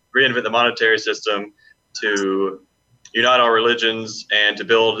reinvent the monetary system, to unite our religions, and to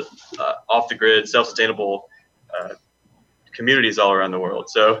build off-the-grid, self-sustainable communities all around the world.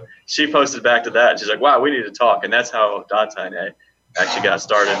 So she posted back to that. She's like, wow, we need to talk. And that's how Dante and I actually got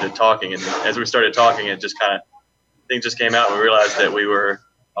started in talking. And as we started talking, it just kind of, things just came out. And we realized that we were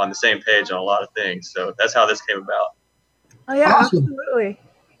on the same page on a lot of things. So that's how this came about. Oh, yeah, Awesome. Absolutely.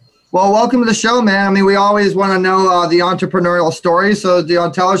 Well, welcome to the show, man. I mean, we always want to know the entrepreneurial story. So,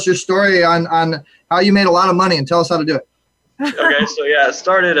 tell us your story on how you made a lot of money, and tell us how to do it. Okay, so yeah, it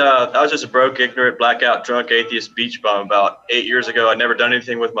started, I was just a broke, ignorant, blackout, drunk, atheist beach bum about 8 years ago. I'd never done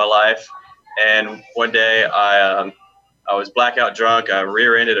anything with my life. And one day I was blackout drunk. I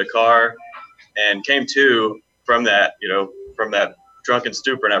rear-ended a car and came to from that drunken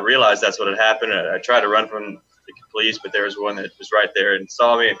stupor. And I realized that's what had happened. And I tried to run from the police, but there was one that was right there and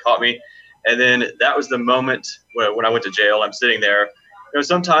saw me and caught me. And then that was the moment when I went to jail. I'm sitting there.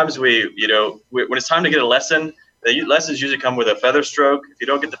 Sometimes when it's time to get a lesson, the lessons usually come with a feather stroke. If you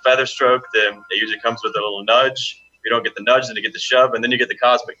don't get the feather stroke, then it usually comes with a little nudge. If you don't get the nudge, then you get the shove, and then you get the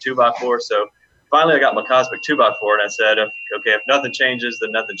cosmic 2x4. So finally I got my cosmic 2x4, and I said, okay, if nothing changes,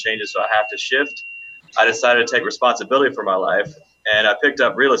 then nothing changes, so I have to shift. I decided to take responsibility for my life, and I picked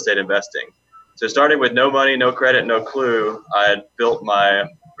up real estate investing. So starting with no money, no credit, no clue, I had built my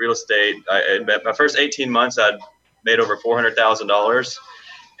real estate. My first 18 months, I'd made over $400,000.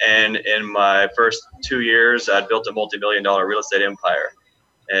 And in my first 2 years, I'd built a multi-million-dollar real estate empire.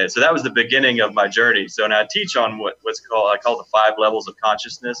 And so that was the beginning of my journey. So now I teach on I call the 5 levels of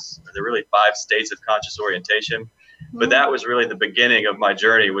consciousness. They're really 5 states of conscious orientation. But that was really the beginning of my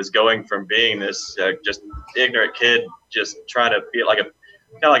journey, was going from being this just ignorant kid, just trying to be like a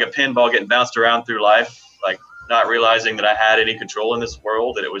pinball getting bounced around through life, like not realizing that I had any control in this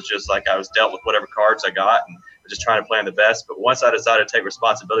world, that it was just like I was dealt with whatever cards I got and just trying to plan the best. But once I decided to take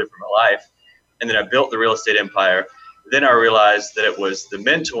responsibility for my life, and then I built the real estate empire, then I realized that it was the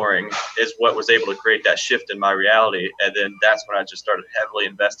mentoring is what was able to create that shift in my reality. And then that's when I just started heavily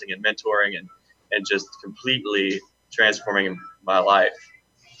investing in mentoring and just completely transforming my life.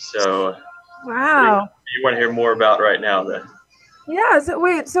 So wow. What do you want to hear more about right now then? Yeah. So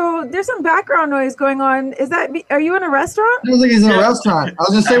wait, so there's some background noise going on. Are you in a restaurant? I don't think he's in a restaurant. I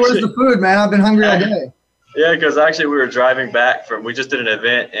was just saying, where's the food, man? I've been hungry all day. Yeah, because actually we were driving back we just did an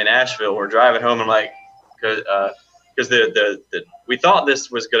event in Asheville. We're driving home and because we thought this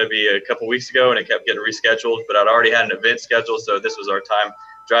was going to be a couple weeks ago and it kept getting rescheduled, but I'd already had an event scheduled. So this was our time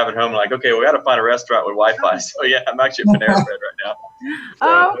driving home. Like, okay, we got to find a restaurant with Wi-Fi. So yeah, I'm actually at Panera Bread right now.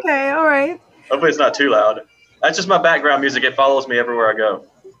 So, okay. All right. Hopefully it's not too loud. That's just my background music. It follows me everywhere I go.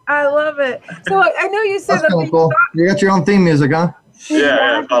 I love it. So I know you said that's cool. You got your own theme music, huh?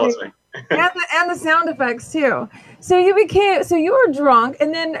 Yeah, it follows me. and the sound effects too. So you were drunk,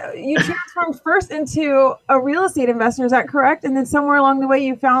 and then you transformed first into a real estate investor. Is that correct? And then somewhere along the way,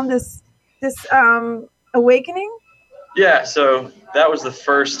 you found this awakening. Yeah. So that was the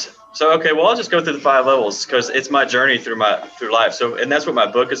first. So okay, well, I'll just go through the 5 levels because it's my journey through life. So, and that's what my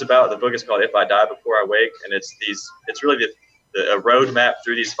book is about. The book is called If I Die Before I Wake, and it's really a roadmap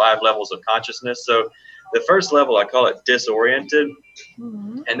through these 5 levels of consciousness. So the first level, I call it disoriented.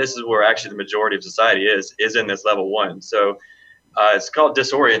 Mm-hmm. And this is where actually the majority of society is in this level 1. So it's called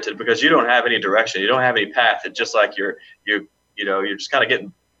disoriented because you don't have any direction. You don't have any path. It's just like you're just kind of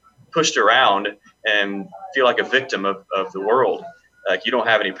getting pushed around and feel like a victim of the world. Like you don't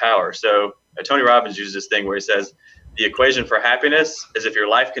have any power. So Tony Robbins uses this thing where he says, the equation for happiness is if your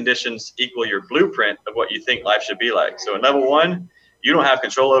life conditions equal your blueprint of what you think life should be like. So in level 1, you don't have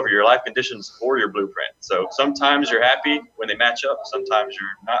control over your life conditions or your blueprint. So sometimes you're happy when they match up. Sometimes you're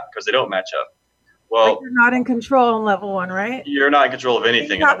not because they don't match up. Well, you're not in control in level 1, right? You're not in control of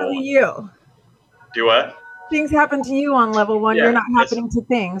anything in level 1. To you. Do what? Things happen to you on level 1. Yeah, you're not happening to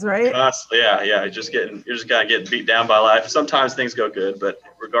things, right? Constantly, yeah. You're just kind of getting beat down by life. Sometimes things go good, but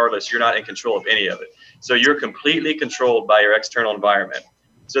regardless, you're not in control of any of it. So you're completely controlled by your external environment.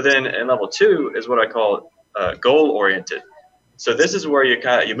 So then in level 2 is what I call goal oriented. So this is where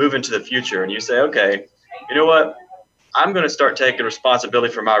you move into the future and you say, okay, you know what? I'm going to start taking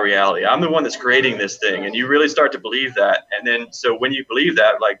responsibility for my reality. I'm the one that's creating this thing, and you really start to believe that. And then, so when you believe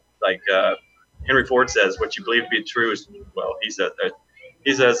that, like Henry Ford says, what you believe to be true is, well, he says,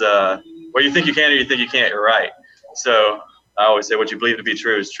 well, you think you can or you think you can't, you're right. So I always say what you believe to be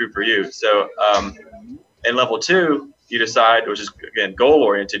true is true for you. So in level 2, you decide, which is, again,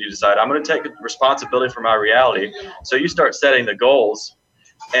 goal-oriented, you decide, I'm going to take responsibility for my reality. So you start setting the goals.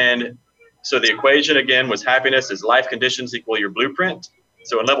 And so the equation, again, was happiness is life conditions equal your blueprint.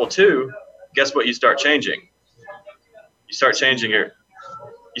 So in level 2, guess what you start changing? You start changing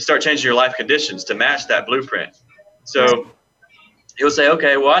your life conditions to match that blueprint. So you'll say,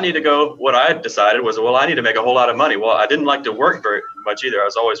 okay, well, I need to go. What I decided was, well, I need to make a whole lot of money. Well, I didn't like to work very much either. I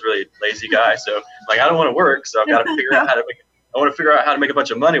was always a really lazy guy. So I don't want to work. So I've got to figure out how to make a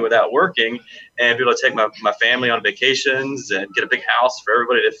bunch of money without working and be able to take my family on vacations and get a big house for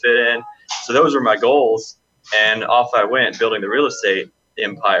everybody to fit in. So those were my goals. And off I went building the real estate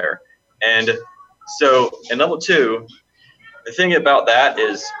empire. And so in level 2, the thing about that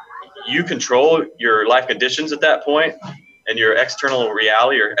is you control your life conditions at that point and your external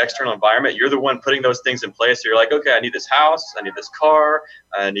reality or external environment. You're the one putting those things in place. So you're like, okay, I need this house, I need this car,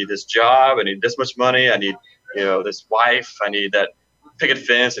 I need this job, I need this much money, I need, this wife, I need that picket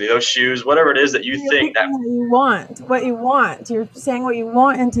fence, I need those shoes, whatever it is that you think that what you want. You're saying what you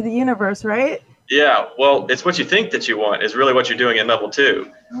want into the universe, right? Yeah, well, it's what you think that you want is really what you're doing in level 2,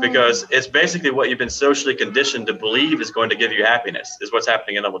 because it's basically what you've been socially conditioned to believe is going to give you happiness is what's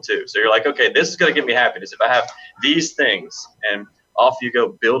happening in level 2. So you're like, okay, this is going to give me happiness if I have these things, and off you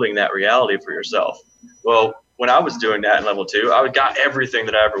go building that reality for yourself. Well, when I was doing that in level 2, I got everything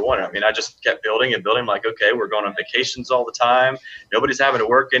that I ever wanted. I mean, I just kept building and building. Like, okay, we're going on vacations all the time. Nobody's having to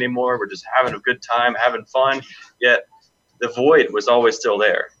work anymore. We're just having a good time, having fun. Yet the void was always still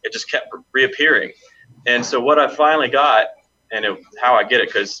there. It just kept reappearing. And so what I finally got, and how I get it,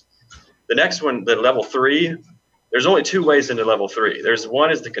 because the next one, the level 3, there's only 2 ways into level 3. There's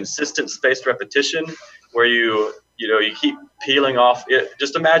one is the consistent spaced repetition, where you keep peeling off it.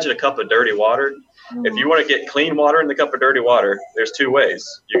 Just imagine a cup of dirty water. If you want to get clean water in the cup of dirty water, there's 2 ways.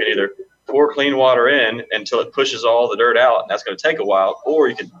 You can either pour clean water in until it pushes all the dirt out, and that's going to take a while, or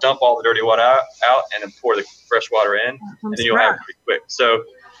you can dump all the dirty water out and then pour the fresh water in, and then you'll have it pretty quick. So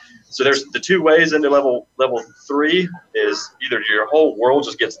there's the 2 ways into level 3 is either your whole world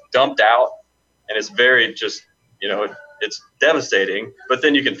just gets dumped out, and it's very just, it's devastating, but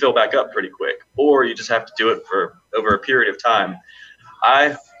then you can fill back up pretty quick, or you just have to do it for over a period of time.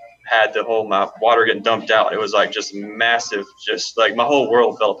 I had my water getting dumped out. It was like just massive, just like my whole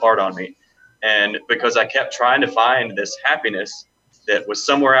world fell apart on me. And because I kept trying to find this happiness that was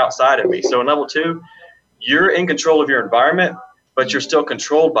somewhere outside of me. So in level 2, you're in control of your environment, but you're still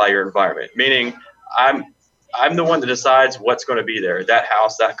controlled by your environment, meaning I'm the one that decides what's going to be there, that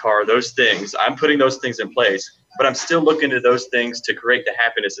house, that car, those things. I'm putting those things in place, but I'm still looking at those things to create the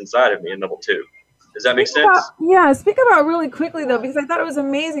happiness inside of me in level 2. Does that make sense? Speak about really quickly, though, because I thought it was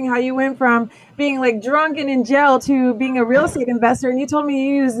amazing how you went from being like drunk and in jail to being a real estate investor. And you told me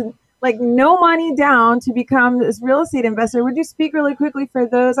you used like no money down to become this real estate investor. Would you speak really quickly for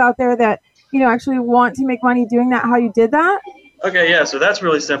those out there that, actually want to make money doing that, how you did that? Okay, yeah, so that's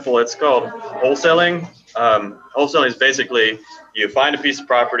really simple. It's called wholesaling. Wholesaling is basically you find a piece of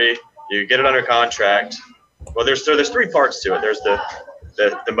property, you get it under contract. Well, there's 3 parts to it. There's the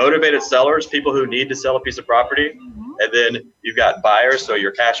motivated sellers, people who need to sell a piece of property, and then you've got buyers, so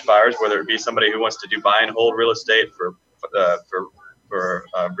your cash buyers, whether it be somebody who wants to do buy and hold real estate for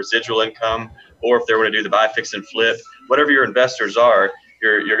residual income, or if they want to do the buy, fix, and flip. Whatever your investors are,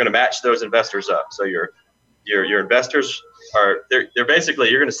 you're going to match those investors up. So your investors they're basically,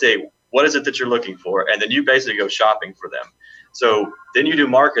 you're going to say, what is it that you're looking for? And then you basically go shopping for them. So then you do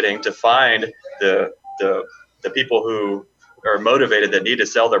marketing to find the people who are motivated that need to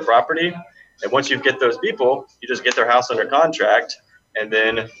sell their property. And once you get those people, you just get their house under contract. And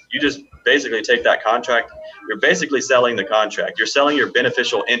then you just basically take that contract. You're basically selling the contract. You're selling your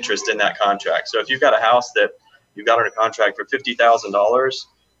beneficial interest in that contract. So if you've got a house that you've got under contract for $50,000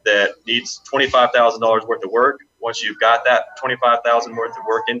 that needs $25,000 worth of work, once you've got that $25,000 worth of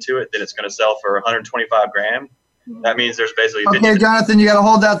work into it, then it's going to sell for $125,000. That means there's basically okay, Jonathan, you got to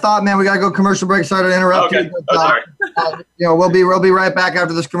hold that thought, man. We got to go commercial break. Sorry to interrupt you. But, sorry. We'll be right back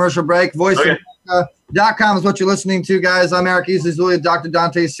after this commercial break. VoiceAmerica.com is what you're listening to, guys. I'm Eric Easy, Dr.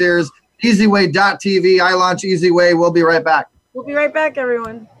 Dante Sears, EasyWay.tv. I launch EasyWay. We'll be right back. We'll be right back,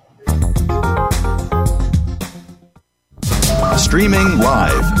 everyone. Streaming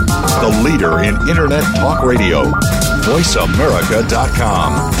live, the leader in Internet talk radio,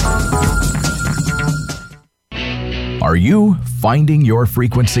 VoiceAmerica.com. Are you finding your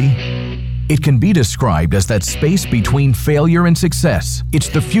frequency? It can be described as that space between failure and success. It's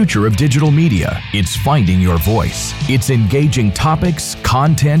the future of digital media. It's finding your voice. It's engaging topics,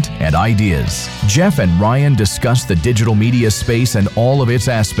 content, and ideas. Jeff and Ryan discuss the digital media space and all of its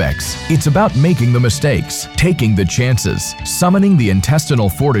aspects. It's about making the mistakes, taking the chances, summoning the intestinal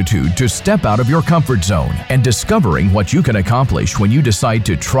fortitude to step out of your comfort zone, and discovering what you can accomplish when you decide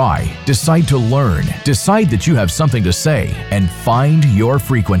to try, decide to learn, decide that you have something to say, and find your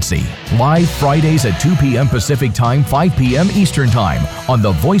frequency. Live Fridays at 2 p.m. Pacific Time, 5 p.m. Eastern Time on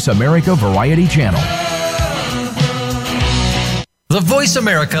the Voice America Variety Channel. The Voice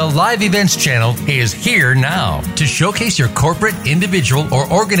America Live Events channel is here now to showcase your corporate, individual,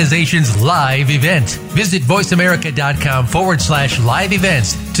 or organization's live event. Visit voiceamerica.com/live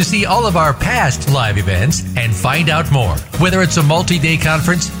events to see all of our past live events and find out more. Whether it's a multi-day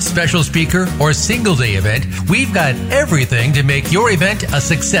conference, special speaker, or single-day event, we've got everything to make your event a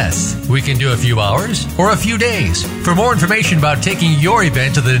success. We can do a few hours or a few days. For more information about taking your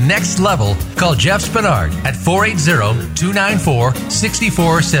event to the next level, call Jeff Spinard at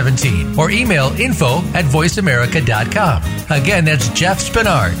 480-294-6417 or email info@voiceamerica.com. Again, that's Jeff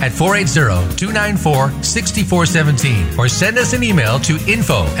Spinard at 480-294-6417 or send us an email to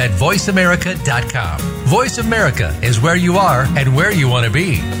info@voiceamerica.com. Voice America is where you are and where you want to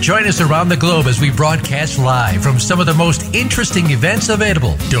be. Join us around the globe as we broadcast live from some of the most interesting events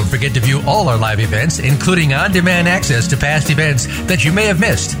available. Don't forget to view all our live events, including on-demand access to past events that you may have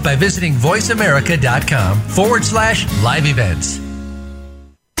missed by visiting voiceamerica.com/live events.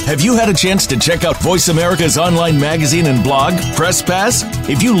 Have you had a chance to check out Voice America's online magazine and blog, Press Pass?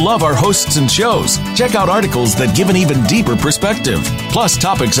 If you love our hosts and shows, check out articles that give an even deeper perspective, plus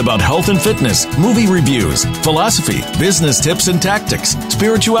topics about health and fitness, movie reviews, philosophy, business tips and tactics,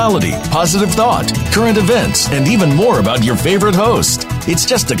 spirituality, positive thought, current events, and even more about your favorite host. It's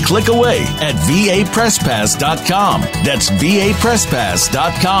just a click away at vapresspass.com. That's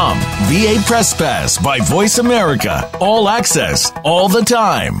vapresspass.com. VA Press Pass by Voice America. All access, all the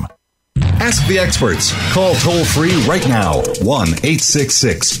time. Ask the experts. Call toll-free right now,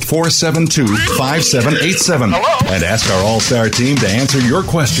 1-866-472-5787. And ask our All-Star team to answer your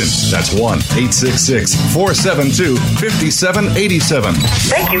question. That's 1-866-472-5787.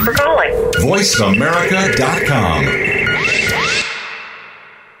 Thank you for calling. VoiceAmerica.com.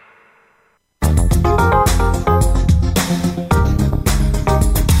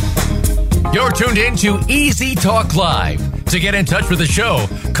 tuned in to Easy Talk Live. To get in touch with the show,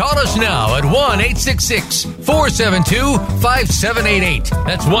 call us now at 1-866-472-5788.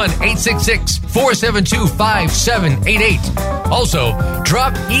 That's 1-866-472-5788. Also,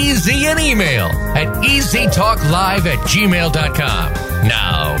 drop Easy an email at easytalklive@gmail.com.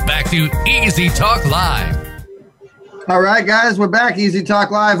 Now, back to Easy Talk Live. All right, guys, we're back. Easy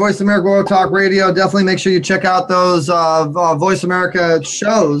Talk Live, Voice America World Talk Radio. Definitely make sure you check out those Voice America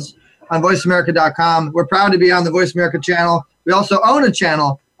shows on voiceamerica.com. We're proud to be on the Voice America channel. We also own a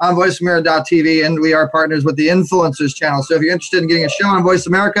channel on voiceamerica.tv, and we are partners with the Influencers channel. So if you're interested in getting a show on Voice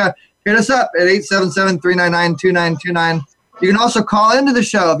America, hit us up at 877-399-2929. You can also call into the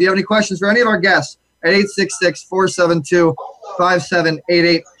show if you have any questions for any of our guests at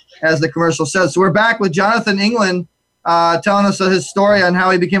 866-472-5788, as the commercial says. So we're back with Jonathan England, telling us his story on how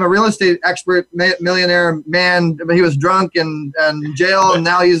he became a real estate expert, millionaire man. He was drunk and in jail, and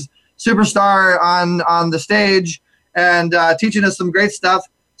now he's superstar on the stage and teaching us some great stuff.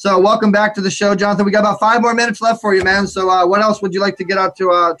 So welcome back to the show, Jonathan. We got about 5 more minutes left for you, man. So what else would you like to get out to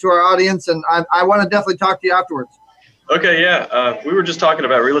our audience? And I want to definitely talk to you afterwards. Okay, yeah. We were just talking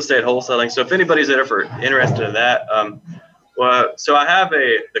about real estate wholesaling. So if anybody's interested in that, so I have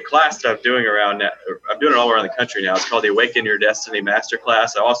the class that I'm doing I'm doing it all around the country now. It's called the Awaken Your Destiny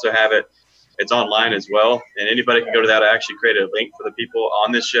Masterclass. I also have it's online as well, and anybody can go to that. I actually created a link for the people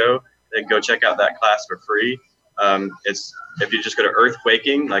on this show. They can go check out that class for free. It's if you just go to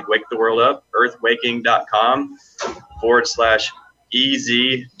Earthwaking, like wake the world up,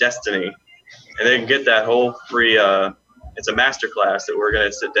 earthwaking.com/EZ Destiny, and they can get that whole free. It's a masterclass that we're going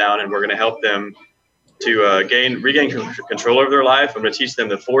to sit down and we're going to help them to regain control of their life. I'm going to teach them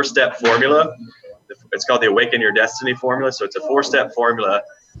the 4-step formula. It's called the Awaken Your Destiny formula. So it's a 4-step formula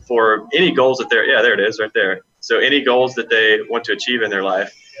for any goals that there it is right there. So any goals that they want to achieve in their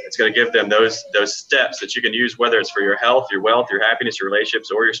life, it's going to give them those steps that you can use, whether it's for your health, your wealth, your happiness, your relationships,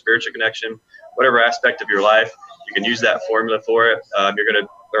 or your spiritual connection, whatever aspect of your life, you can use that formula for it. You're going to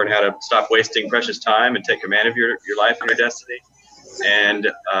learn how to stop wasting precious time and take command of your life and your destiny. And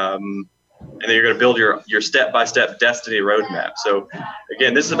then you're going to build your step-by-step destiny roadmap. So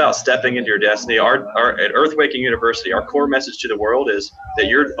again, this is about stepping into your destiny. At Earthwaking University, our core message to the world is that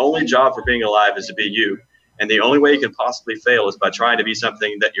your only job for being alive is to be you. And the only way you can possibly fail is by trying to be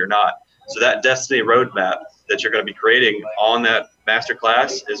something that you're not. So that destiny roadmap that you're going to be creating on that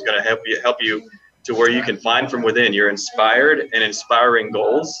masterclass is going to help you to where you can find from within your inspired and inspiring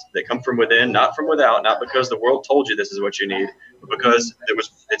goals that come from within, not from without, not because the world told you this is what you need, but because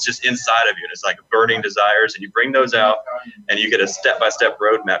it's just inside of you, and it's like burning desires, and you bring those out and you get a step-by-step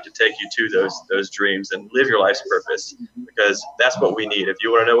roadmap to take you to those dreams and live your life's purpose, because that's what we need. If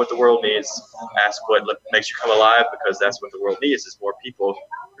you want to know what the world needs, ask what makes you come alive, because that's what the world needs, is more people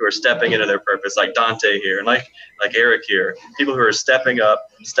who are stepping into their purpose, like Dante here, and like Eric here, people who are stepping up,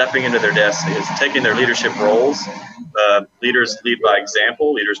 stepping into their destinies, taking their leadership roles. Leaders lead by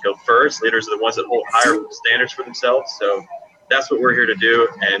example. Leaders go first. Leaders are the ones that hold higher standards for themselves. So that's what we're here to do,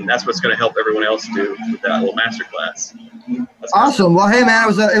 and that's what's going to help everyone else do with that little masterclass. Awesome. Well, hey, man, it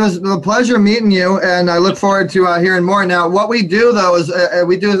was a pleasure meeting you, and I look forward to hearing more. Now, what we do, though, is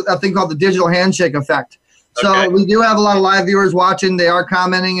we do a thing called the digital handshake effect. So we do have a lot of live viewers watching. They are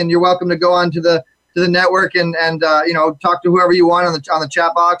commenting, and you're welcome to go on to the network and talk to whoever you want on the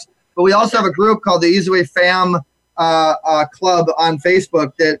chat box. But we also have a group called the Easy Way Fam Club on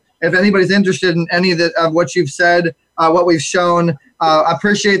Facebook. That if anybody's interested in any of what you've said, what we've shown,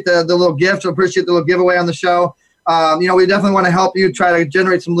 appreciate the little gift, appreciate the little giveaway on the show. We definitely want to help you try to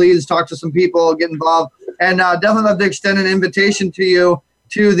generate some leads, talk to some people, get involved, and definitely love to extend an invitation to you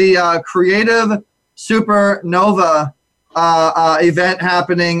to the Creative Supernova event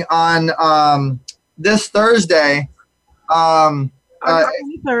happening on this Thursday. August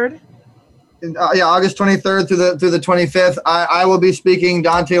 23rd. August 23rd through the 25th. I will be speaking.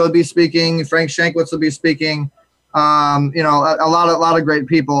 Dante will be speaking. Frank Shankwitz will be speaking. A lot of great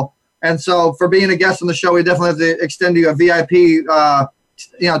people. And so for being a guest on the show, we definitely have to extend you a VIP,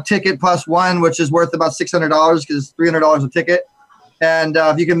 ticket plus one, which is worth about $600 because it's $300 a ticket. And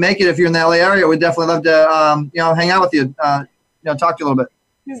if you can make it, if you're in the LA area, we'd definitely love to, hang out with you, talk to you a little bit.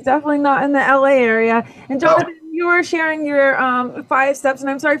 He's definitely not in the LA area. And Jonathan, you were sharing your 5 steps, and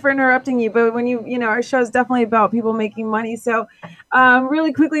I'm sorry for interrupting you, but when our show is definitely about people making money. So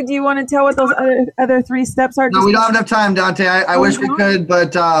really quickly, do you want to tell what those other 3 steps are? No, we don't have enough time, Dante. I wish we could,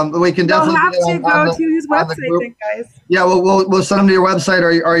 but we can definitely. You'll have to go to his website, I think, guys. Yeah, we'll send them to your website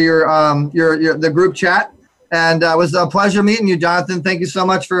or your the group chat. And it was a pleasure meeting you, Jonathan. Thank you so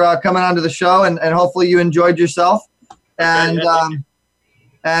much for coming onto the show, and hopefully you enjoyed yourself. And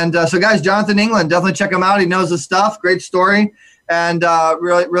And so, guys, Jonathan England, definitely check him out. He knows his stuff. Great story. And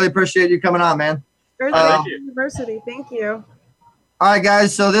really appreciate you coming on, man. University. Thank you. All right,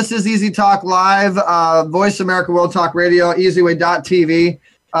 guys. So this is Easy Talk Live, Voice America World Talk Radio, EasyWay.tv.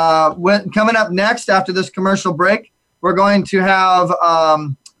 Coming up next after this commercial break, we're going to have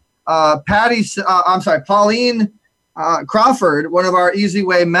Pauline Crawford, one of our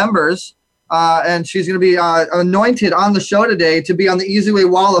EasyWay members. And she's going to be anointed on the show today to be on the EasyWay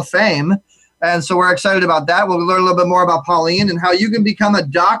Wall of Fame. And so we're excited about that. We'll learn a little bit more about Pauline and how you can become a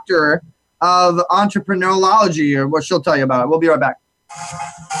doctor of entrepreneurology, or what she'll tell you about it. We'll be right back.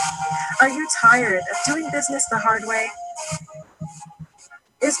 Are you tired of doing business the hard way?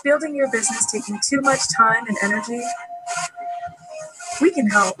 Is building your business taking too much time and energy? We can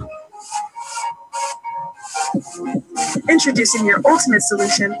help. Introducing your ultimate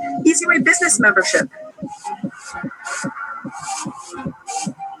solution, EasyWay Business Membership.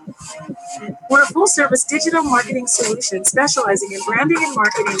 We're a full-service digital marketing solution specializing in branding and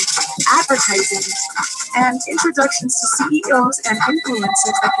marketing, advertising, and introductions to CEOs and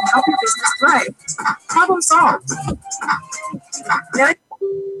influencers that can help your business thrive. Problem solved.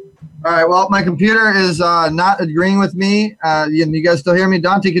 All right, well, my computer is not agreeing with me. You guys still hear me?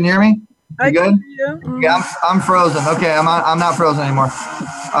 Dante, can you hear me? You good? Yeah, I'm frozen. Okay, I'm not frozen anymore.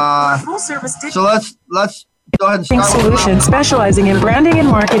 So let's go ahead and start. Solution specializing in branding and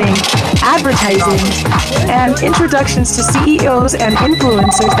marketing, advertising, and introductions to CEOs and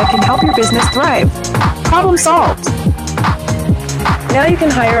influencers that can help your business thrive. Problem solved. Now you can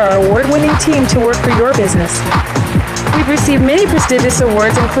hire our award-winning team to work for your business. We've received many prestigious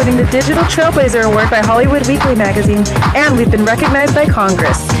awards, including the Digital Trailblazer Award by Hollywood Weekly Magazine, and we've been recognized by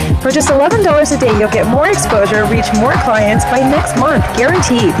Congress. For just $11 a day, you'll get more exposure, reach more clients by next month,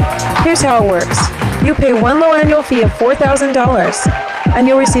 guaranteed. Here's how it works. You pay one low annual fee of $4,000, and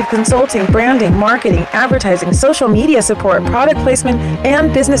you'll receive consulting, branding, marketing, advertising, social media support, product placement,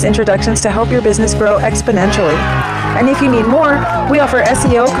 and business introductions to help your business grow exponentially. And if you need more, we offer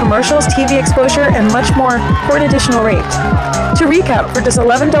SEO, commercials, TV exposure, and much more for an additional rate. To recap, for just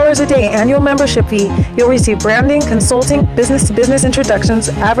 $11 a day annual membership fee, you'll receive branding, consulting, business-to-business introductions,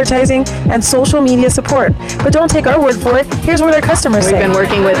 advertising, and social media support. But don't take our word for it. Here's what our customers say. We've been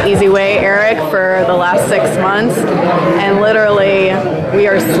working with EasyWay, Eric, for the last 6 months, and literally we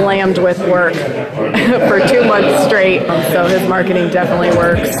are slammed with work for 2 months straight. So his marketing definitely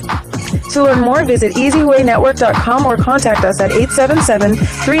works. To learn more, visit EasyWayNetwork.com or contact us at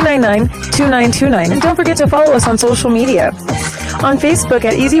 877-399-2929. And don't forget to follow us on social media. On Facebook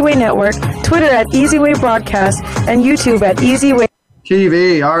at EasyWay Network, Twitter at EasyWay Broadcast, and YouTube at EasyWay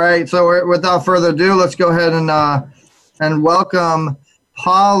TV. All right, so without further ado, let's go ahead and welcome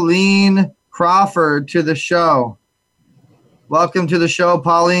Pauline Crawford to the show. Welcome to the show,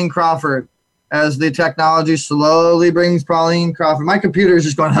 Pauline Crawford. As the technology slowly brings Pauline Crawford. My computer is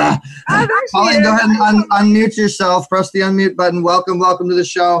just going, Pauline, go ahead and unmute yourself. Press the unmute button. Welcome to the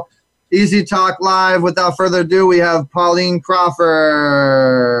show. Easy Talk Live. Without further ado, we have Pauline Crawford.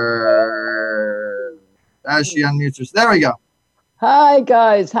 As she unmutes herself. There we go. Hi,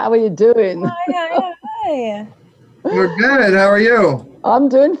 guys. How are you doing? Hi. We're good. How are you? I'm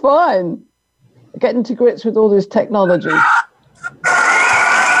doing fine. Getting to grips with all this technology. There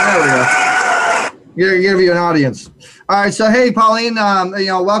we go. Give you an audience. All right, so hey, Pauline,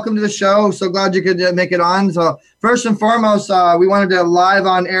 welcome to the show. So glad you could make it on. So first and foremost, we wanted to live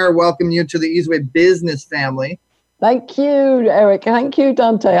on air welcome you to the EasyWay business family. Thank you, Eric. Thank you,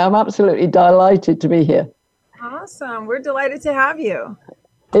 Dante. I'm absolutely delighted to be here. Awesome. We're delighted to have you.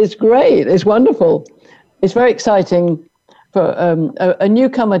 It's great. It's wonderful. It's very exciting for a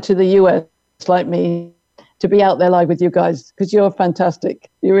newcomer to the US like me to be out there live with you guys, because you're fantastic.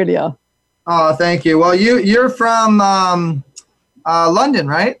 You really are. Oh, thank you. Well, you're from London,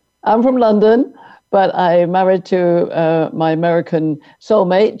 right? I'm from London, but I'm married to my American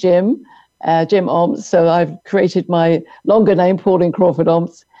soulmate, Jim Omps. So I've created my longer name, Pauline Crawford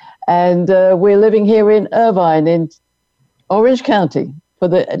Omps. And we're living here in Irvine in Orange County for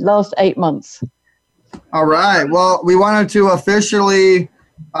the last 8 months. All right. Well, we wanted to officially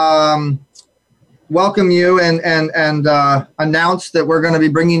welcome you and announce that we're going to be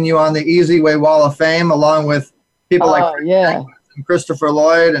bringing you on the EasyWay Wall of Fame, along with people like and Christopher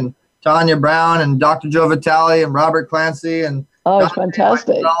Lloyd and Tanya Brown and Dr. Joe Vitale and Robert Clancy and it's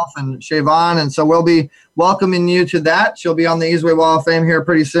fantastic. And Siobhan. And so we'll be welcoming you to that. She'll be on the EasyWay Wall of Fame here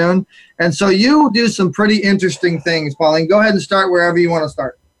pretty soon. And so you do some pretty interesting things, Pauline. Go ahead and start wherever you want to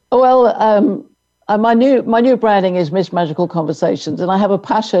start. Well, my new branding is Miss Magical Conversations, and I have a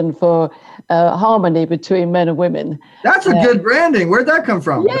passion for harmony between men and women. That's a good branding. Where'd that come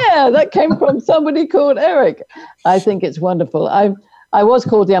from? Yeah, that came from somebody called Eric. I think it's wonderful. I was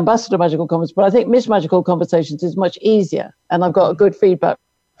called the ambassador of Magical Conversations, but I think Miss Magical Conversations is much easier, and I've got good feedback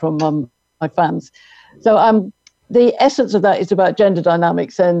from my fans. So the essence of that is about gender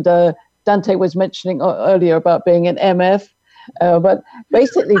dynamics, and Dante was mentioning earlier about being an MF. But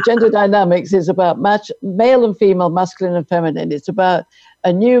basically, gender dynamics is about male and female, masculine and feminine. It's about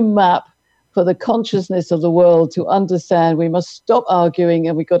a new map for the consciousness of the world to understand we must stop arguing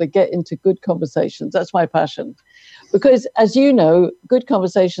and we've got to get into good conversations. That's my passion. Because, as you know, good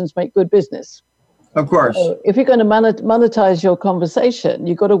conversations make good business. Of course. So if you're going to monetize your conversation,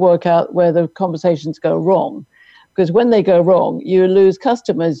 you've got to work out where the conversations go wrong. Because when they go wrong, you lose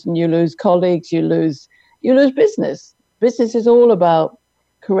customers and you lose colleagues, you lose business. Business is all about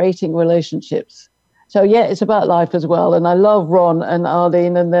creating relationships. So, yeah, it's about life as well. And I love Ron and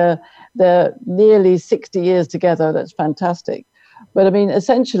Arlene, and they're nearly 60 years together. That's fantastic. But, I mean,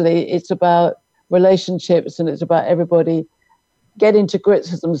 essentially, it's about relationships, and it's about everybody getting to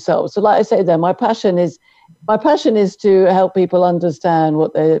grips with themselves. So, like I say there, my passion is to help people understand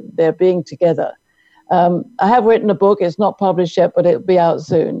what they're being together. I have written a book. It's not published yet, but it'll be out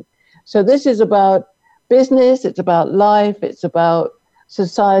soon. So this is about business, it's about life, it's about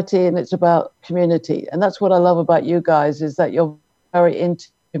society, and it's about community. And that's what I love about you guys, is that you're very into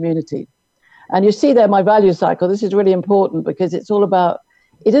community. And you see there my value cycle. This is really important because it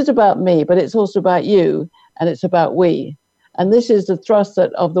is about me, but it's also about you, and it's about we. And this is the thrust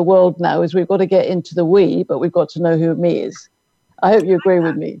of the world now, is we've got to get into the we, but we've got to know who me is. I hope you agree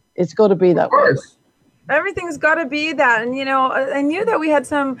with me. It's got to be that way. Everything's got to be that. And, I knew that we had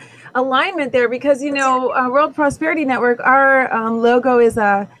some alignment there because, World Prosperity Network, our logo is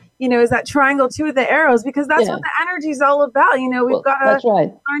is that triangle too with the arrows, because that's what the energy is all about. We've got to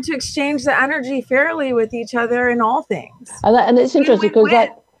learn to exchange the energy fairly with each other in all things. And it's interesting because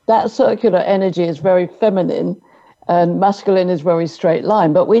that circular energy is very feminine and masculine is very straight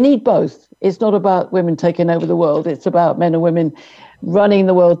line, but we need both. It's not about women taking over the world. It's about men and women running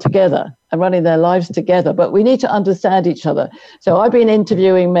the world together and running their lives together. But we need to understand each other. So I've been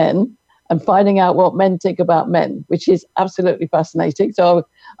interviewing men and finding out what men think about men, which is absolutely fascinating. So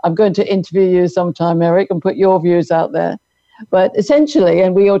I'm going to interview you sometime, Eric, and put your views out there. But essentially,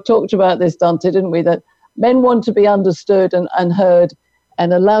 and we all talked about this, Dante, didn't we, that men want to be understood and heard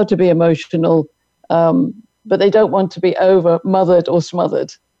and allowed to be emotional, but they don't want to be over-mothered or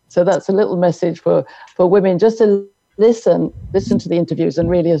smothered. So that's a little message for women, just to listen to the interviews and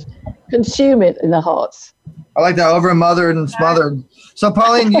really consume it in their hearts. I like that, over-mothered and smothered. So,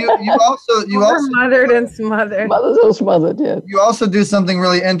 Pauline, you also over-mothered and smothered. Mothered or smothered, yeah. You also do something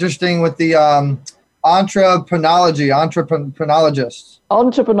really interesting with the entrepreneurologists.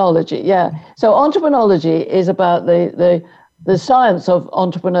 Entrepreneurology, yeah. So entrepreneurology is about the science of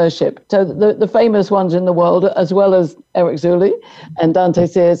entrepreneurship. So the famous ones in the world, as well as Eric Zuley and Dante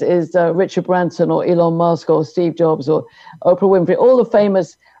Sears, is Richard Branson or Elon Musk or Steve Jobs or Oprah Winfrey, all the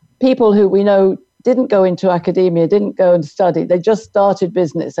famous people who we know didn't go into academia, didn't go and study. They just started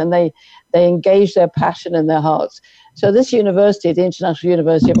business and they engaged their passion in their hearts. So this university, the International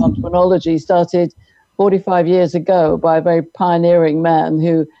University of Entrepreneurology, started 45 years ago by a very pioneering man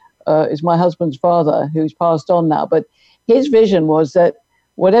who is my husband's father, who's passed on now. But his vision was that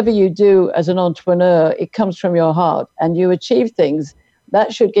whatever you do as an entrepreneur, it comes from your heart and you achieve things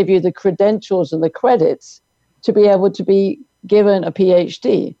that should give you the credentials and the credits to be able to be given a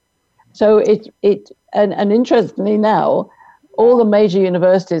PhD. So and interestingly now, all the major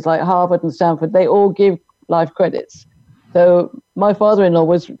universities like Harvard and Stanford, they all give life credits. So my father-in-law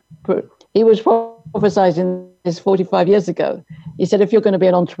was prophesizing this 45 years ago. He said, if you're going to be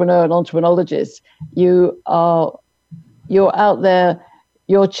an entrepreneur, an entrepreneurologist, you're out there,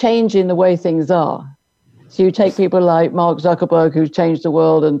 you're changing the way things are. So you take people like Mark Zuckerberg, who's changed the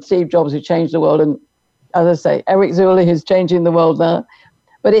world, and Steve Jobs, who changed the world, and as I say, Eric Zuley, who's changing the world now.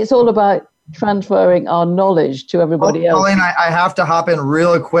 But it's all about transferring our knowledge to everybody else. Pauline, I have to hop in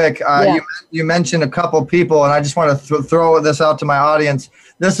real quick. You mentioned a couple people, and I just want to throw this out to my audience.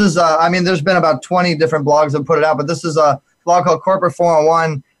 This is, there's been about 20 different blogs that put it out, but this is a blog called Corporate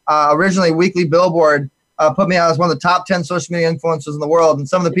 401. Originally, Weekly Billboard put me out as one of the top 10 social media influencers in the world. And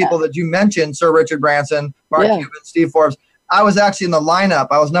some of the people that you mentioned, Sir Richard Branson, Mark Cuban, Steve Forbes, I was actually in the lineup.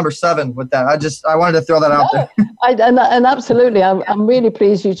 I was number 7 with that. I wanted to throw that out there. And absolutely, I'm really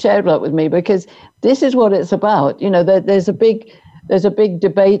pleased you shared that with me, because this is what it's about. There's a big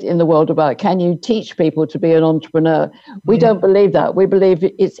debate in the world about, can you teach people to be an entrepreneur? We don't believe that. We believe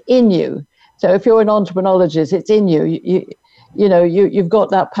it's in you. So if you're an entrepreneurologist, it's in you. You've got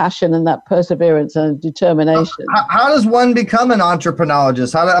that passion and that perseverance and determination. How does one become an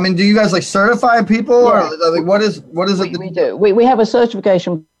entrepreneurologist? Do you guys like certify people, or like what is it? We do. We have a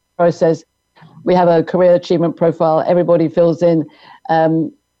certification process. We have a career achievement profile. Everybody fills in,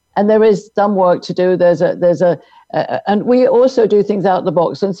 and there is some work to do. And we also do things out of the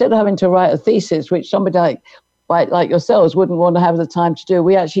box. So instead of having to write a thesis, which somebody like yourselves wouldn't want to have the time to do,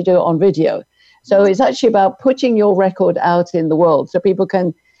 we actually do it on video. So it's actually about putting your record out in the world so people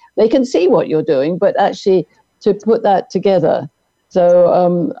can see what you're doing, but actually to put that together.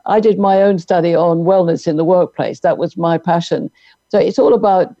 So I did my own study on wellness in the workplace. That was my passion. So it's all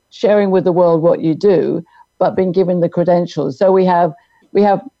about sharing with the world what you do, but being given the credentials. So we have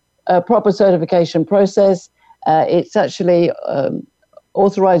a proper certification process. It's actually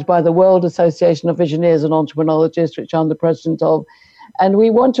authorized by the World Association of Visionaries and Entrepreneurologists, which I'm the president of. And we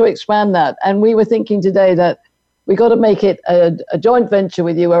want to expand that. And we were thinking today that we got to make it a joint venture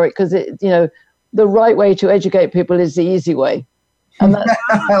with you, Eric, because the right way to educate people is the easy way. And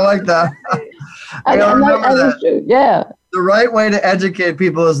I like that. That's true. Yeah. The right way to educate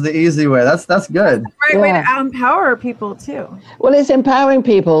people is the easy way. That's good. The right way to empower people too. Well, it's empowering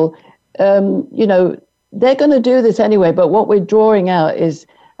people. They're going to do this anyway, but what we're drawing out is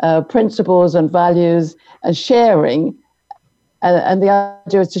principles and values and sharing. And the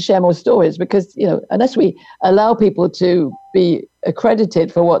idea is to share more stories because, unless we allow people to be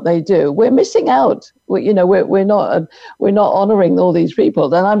accredited for what they do, we're missing out. We're not honoring all these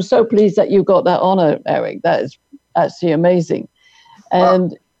people. And I'm so pleased that you got that honor, Eric. That is actually amazing.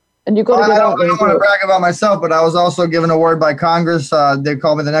 And you've got to get out there. I don't want to brag about myself, but I was also given an award by Congress. They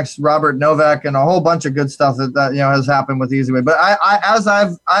called me the next Robert Novak, and a whole bunch of good stuff that has happened with Easy Way. But as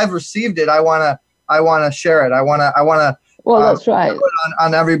I've received it, I want to share it. I want to. Well, that's right.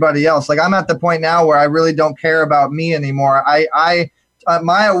 On everybody else. Like I'm at the point now where I really don't care about me anymore.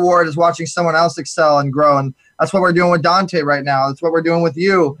 My award is watching someone else excel and grow, and that's what we're doing with Dante right now. That's what we're doing with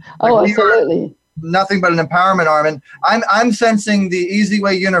you. Like, absolutely. Nothing but an empowerment arm, and I'm sensing the Easy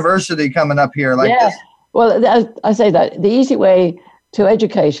Way University coming up here. This. Well, I say that the easy way to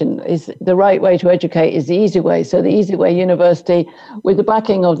education is the right way to educate is the easy way. So the Easy Way University, with the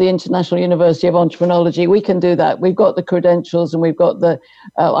backing of the International University of Entrepreneurology, we can do that. We've got the credentials and we've got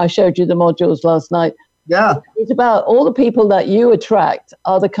I showed you the modules last night. Yeah. It's about all the people that you attract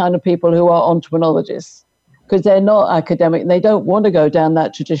are the kind of people who are entrepreneurologists because they're not academic and they don't want to go down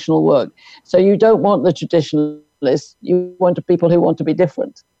that traditional work. So you don't want the traditionalists. You want the people who want to be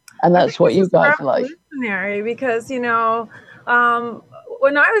different. And that's what you guys like. Because,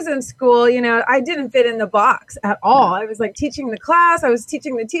 when I was in school, I didn't fit in the box at all. I was like teaching the class. I was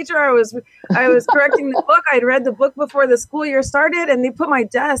teaching the teacher. I was correcting the book. I'd read the book before the school year started, and they put my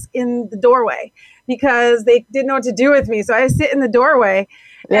desk in the doorway because they didn't know what to do with me. So I sit in the doorway,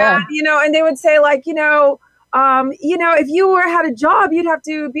 and they would say like, if you had a job, you'd have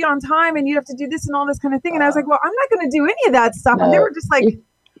to be on time and you'd have to do this and all this kind of thing. And I was like, well, I'm not going to do any of that stuff. No. And they were just like,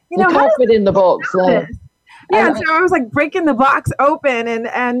 you can't fit in the box. Yeah, and so I was like breaking the box open and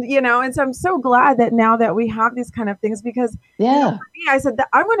so I'm so glad that now that we have these kind of things because for me, I said that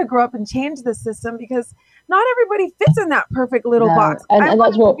I'm going to grow up and change the system because not everybody fits in that perfect little box. I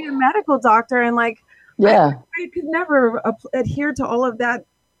want to be a medical doctor and I could never adhere to all of that.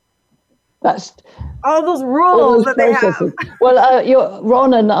 That's all those rules that they have. Well,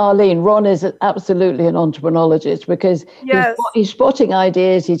 Ron and Arlene. Ron is absolutely an entrepreneurologist because he's spotting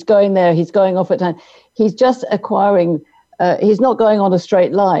ideas. He's going there. He's going off at time. He's just acquiring. He's not going on a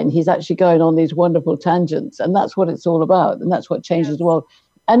straight line. He's actually going on these wonderful tangents, and that's what it's all about. And that's what changes the world.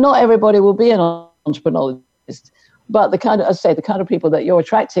 And not everybody will be an entrepreneurologist, but the kind of people that you're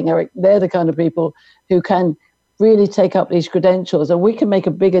attracting, Eric, they're the kind of people who can really take up these credentials, and we can make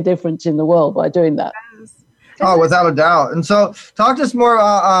a bigger difference in the world by doing that. Oh, without a doubt. And so talk to us more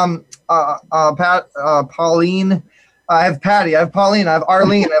about Pauline. I have Patty, I have Pauline, I have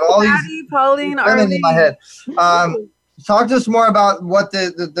Arlene, I have all these Pauline, Arlene in my head. Talk to us more about what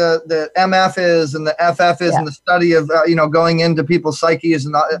the MF is and the FF is and the study of going into people's psyches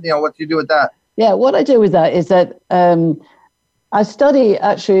and what you do with that. Yeah, what I do with that is that I study,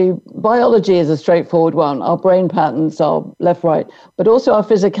 actually, biology is a straightforward one. Our brain patterns are left, right, but also our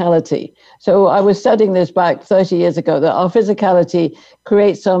physicality. So I was studying this back 30 years ago, that our physicality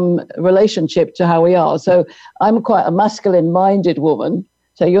creates some relationship to how we are. So I'm quite a masculine-minded woman.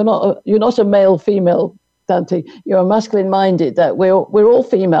 So you're not a male-female, Dante. You're a masculine-minded, that we're all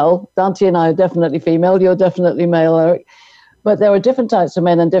female. Dante and I are definitely female. You're definitely male, Eric. But there are different types of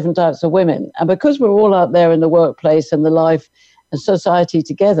men and different types of women. And because we're all out there in the workplace and the life and society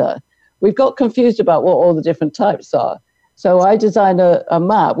together, we've got confused about what all the different types are. So I designed a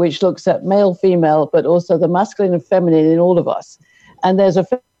map which looks at male, female, but also the masculine and feminine in all of us. And there's a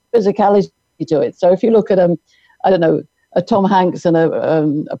physicality to it. So if you look at, a Tom Hanks and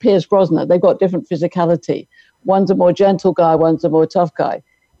a Pierce Brosnan, they've got different physicality. One's a more gentle guy, one's a more tough guy.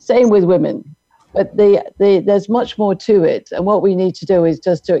 Same with women. But there's much more to it. And what we need to do is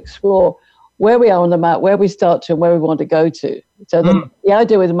just to explore where we are on the map, where we start to, and where we want to go to. So the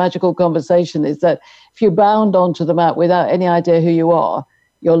idea with a magical conversation is that if you bound onto the map without any idea who you are,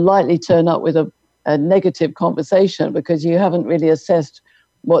 you'll likely turn up with a negative conversation because you haven't really assessed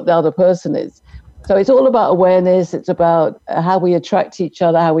what the other person is. So it's all about awareness. It's about how we attract each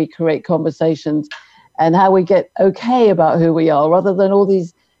other, how we create conversations, and how we get okay about who we are, rather than all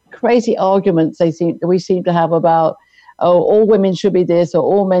these crazy arguments we seem to have about, oh, all women should be this, or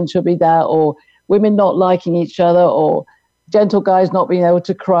all men should be that, or women not liking each other, or gentle guys not being able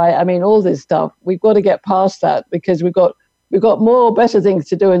to cry. I mean, all this stuff. We've got to get past that because we've got more better things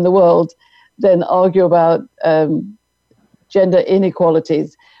to do in the world than argue about gender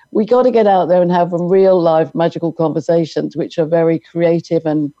inequalities. We got to get out there and have real life magical conversations, which are very creative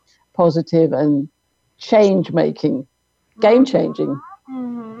and positive and change making, game changing.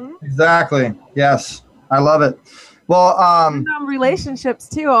 Exactly. Yes, I love it. Well, relationships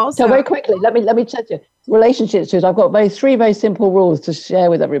too. Also, so very quickly, let me tell you, relationships. I've got three very simple rules to share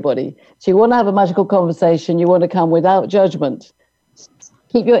with everybody. So you want to have a magical conversation. You want to come without judgment.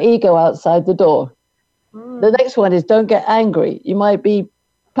 Keep your ego outside the door. The next one is don't get angry. You might be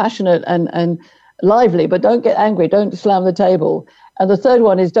passionate and lively, but don't get angry. Don't slam the table. And the third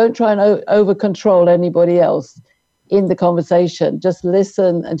one is don't try and over control anybody else in the conversation. Just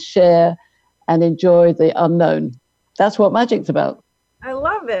listen and share and enjoy the unknown. That's what magic's about. I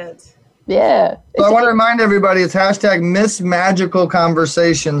love it. Yeah. So I want to remind everybody, it's hashtag Miss Magical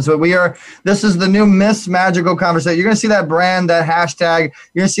Conversations. But this is the new Miss Magical Conversation. You're going to see that brand, that hashtag.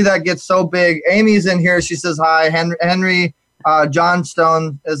 You're going to see that get so big. Amy's in here. She says hi. Henry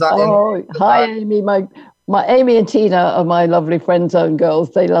Johnstone is on. Oh, hi, Amy. My Amy and Tina are my lovely friend zone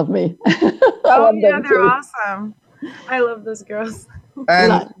girls. They love me. Oh, yeah, they're awesome. I love those girls.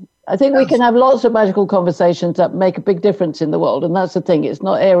 And I think we can have lots of magical conversations that make a big difference in the world. And that's the thing. It's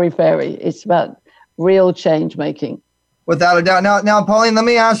not airy-fairy. It's about real change making. Without a doubt. Now, Pauline, let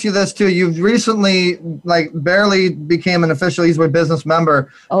me ask you this too. You've recently, barely became an official Easyway business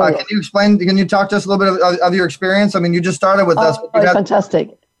member. Can you explain? Can you talk to us a little bit of your experience? I mean, you just started with us.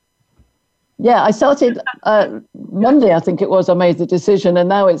 Fantastic. Yeah, I started Monday, I think it was. I made the decision, and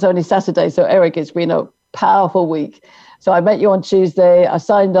now it's only Saturday. So, Eric, it's been a powerful week. So I met you on Tuesday. I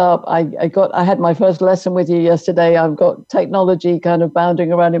signed up. I had my first lesson with you yesterday. I've got technology kind of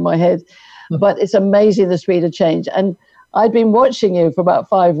bounding around in my head, but it's amazing the speed of change. And I'd been watching you for about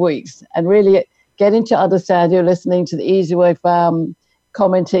 5 weeks and really getting to understand you, listening to the Easyway fam,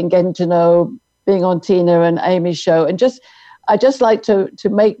 commenting, getting to know, being on Tina and Amy's show. And I just like to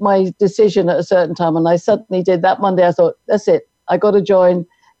make my decision at a certain time. And I suddenly did that Monday. I thought, that's it. I got to join,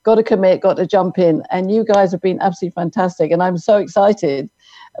 got to commit, got to jump in. And you guys have been absolutely fantastic. And I'm so excited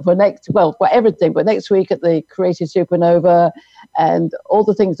for everything, but next week at the Creative Supernova and all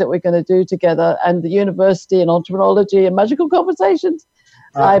the things that we're going to do together, and the university and entrepreneurology and magical conversations.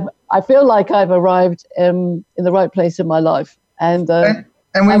 I feel like I've arrived in the right place in my life. And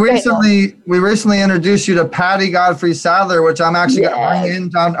we recently introduced you to Patty Godfrey Sadler, which I'm actually going to bring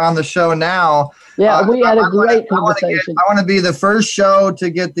in on the show now. Yeah, we had a great conversation. I want to be the first show to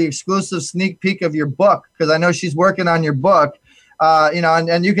get the exclusive sneak peek of your book, because I know she's working on your book.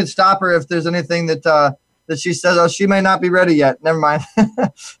 And you can stop her if there's anything that she says, oh, she may not be ready yet. Never mind.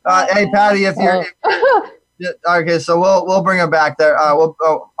 Hey, Patty, if you're okay, so we'll bring her back there.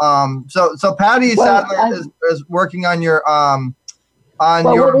 So Patty Sadler is working on your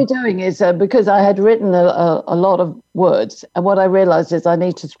what we're doing is because I had written a lot of words, and what I realized is I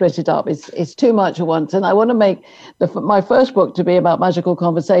need to split it up. It's too much at once, and I want to make my first book to be about magical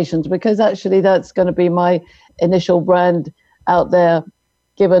conversations, because actually that's going to be my initial brand out there,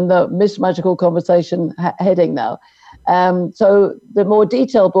 given the Miss Magical Conversation heading now. So the more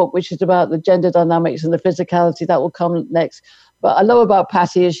detailed book, which is about the gender dynamics and the physicality, that will come next. But I love about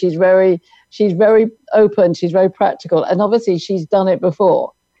Patty is she's very open, she's very practical, and obviously she's done it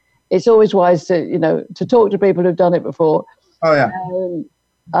before. It's always wise to talk to people who've done it before. Oh yeah.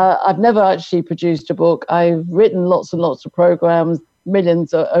 I've never actually produced a book. I've written lots and lots of programs,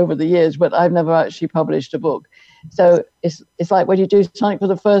 millions over the years, but I've never actually published a book. So it's like when you do something for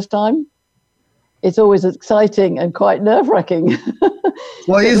the first time, it's always exciting and quite nerve-wracking.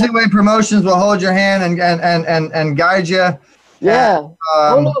 Well, Easyway Promotions will hold your hand and guide you. Yeah.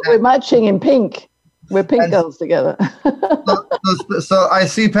 And, look, we're matching in pink. We're pink girls together. so I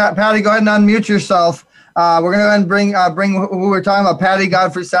see Patty. Go ahead and unmute yourself. We're going to go ahead and bring who we're talking about. Patty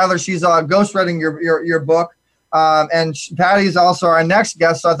Godfrey Sadler. She's ghostwriting your book. And Patty's also our next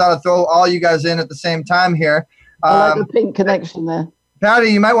guest. So I thought I'd throw all you guys in at the same time here. I like a pink connection there. Patty,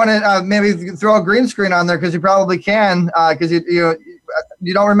 you might want to maybe throw a green screen on there because you probably can. Because you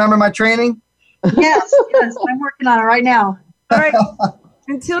don't remember my training? Yes, I'm working on it right now. All right.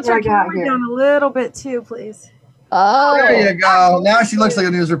 And tilt your camera down a little bit too, please. Oh, there you go. Now she looks like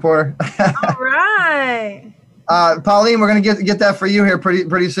a news reporter. All right. Pauline, we're going to get that for you here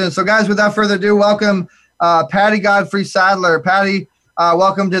pretty soon. So, guys, without further ado, welcome Patty Godfrey Sadler. Patty,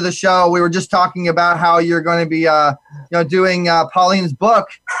 welcome to the show. We were just talking about how you're going to be, doing Pauline's book.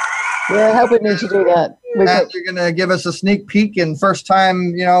 Yeah, helping me to do that. And you're going to give us a sneak peek and first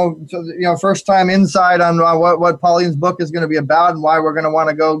time insight on what Pauline's book is going to be about and why we're going to want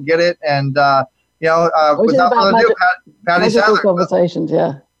to go get it. And without further ado, Patty Sadler. Conversations,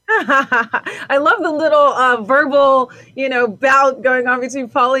 yeah. I love the little verbal, bout going on between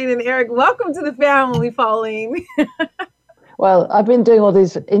Pauline and Eric. Welcome to the family, Pauline. Well, I've been doing all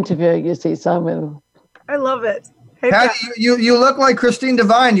these interviewing, you see, so I love it. Hey, Patty, you look like Christine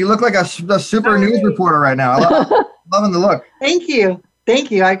Devine. You look like a super news reporter right now. Loving the look. Thank you.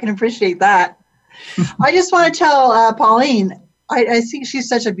 I can appreciate that. I just want to tell Pauline, I think she's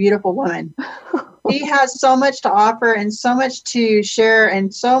such a beautiful woman. She has so much to offer and so much to share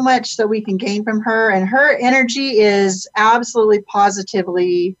and so much that we can gain from her. And her energy is absolutely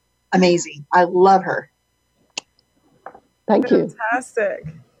positively amazing. I love her. Thank you. Fantastic.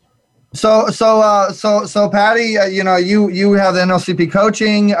 So Patty, you have the NLCP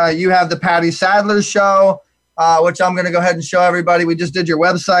coaching. You have the Patty Sadler show, which I'm going to go ahead and show everybody. We just did your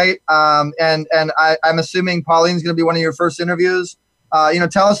website, and I'm assuming Pauline's going to be one of your first interviews.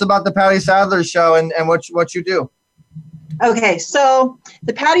 Tell us about the Patty Sadler show and what you do. Okay, so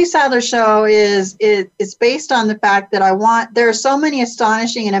the Patty Sadler show is based on the fact that there are so many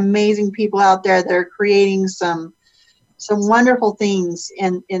astonishing and amazing people out there that are creating some wonderful things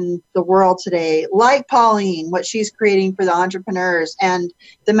in the world today, like Pauline, what she's creating for the entrepreneurs and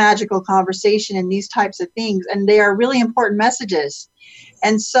the magical conversation and these types of things. And they are really important messages.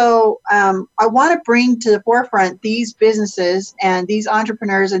 And so I want to bring to the forefront these businesses and these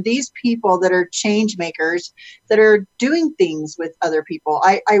entrepreneurs and these people that are change makers that are doing things with other people.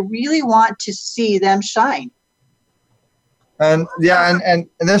 I really want to see them shine. And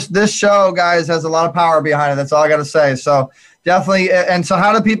this show, guys, has a lot of power behind it. That's all I got to say. So definitely. And so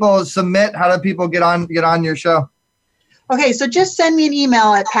how do people submit? How do people get on your show? Okay, so just send me an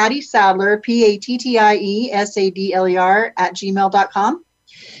email at Patty Sadler, PATTIESADLER @gmail.com.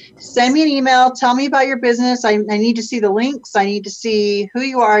 Send me an email. Tell me about your business. I need to see the links. I need to see who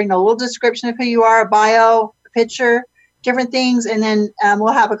you are, a little description of who you are, a bio, a picture, different things, and then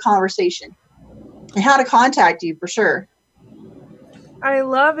we'll have a conversation. And how to contact you for sure. I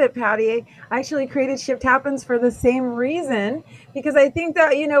love it, Patty. I actually created Shift Happens for the same reason, because I think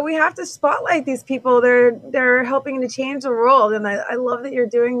that, we have to spotlight these people. They're helping to change the world. And I love that you're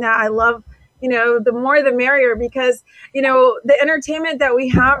doing that. I love, the more the merrier, because, the entertainment that we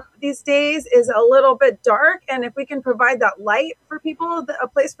have these days is a little bit dark. And if we can provide that light for people, a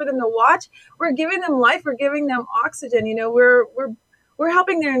place for them to watch, we're giving them life. We're giving them oxygen. We're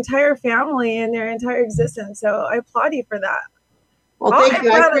helping their entire family and their entire existence. So I applaud you for that. Well, thank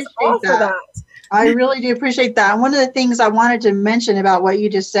you. I appreciate that. I really do appreciate that. And one of the things I wanted to mention about what you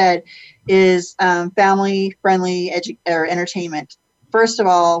just said is family-friendly entertainment. First of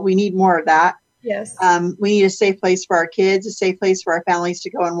all, we need more of that. Yes. We need a safe place for our kids, a safe place for our families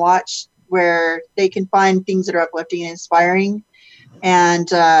to go and watch, where they can find things that are uplifting and inspiring. And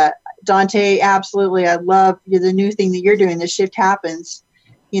Dante, absolutely, I love the new thing that you're doing, the Shift Happens.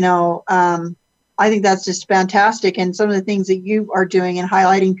 I think that's just fantastic. And some of the things that you are doing and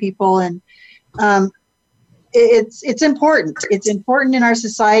highlighting people, and it's important. It's important in our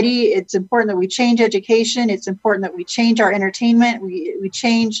society. It's important that we change education. It's important that we change our entertainment. We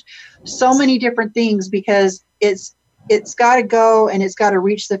change so many different things, because it's got to go and it's got to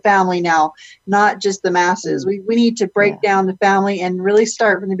reach the family now, not just the masses. We need to break down the family and really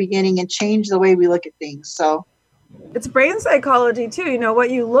start from the beginning and change the way we look at things. So it's brain psychology too.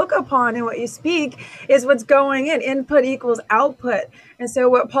 What you look upon and what you speak is what's going in. Input equals output. And so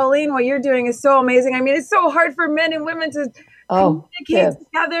what you're doing is so amazing. I mean, it's so hard for men and women to communicate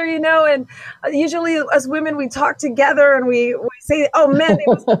together, you know, and usually as women, we talk together and we say, oh, men, they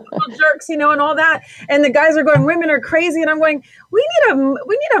must be little jerks, you know, and all that. And the guys are going, women are crazy. And I'm going, we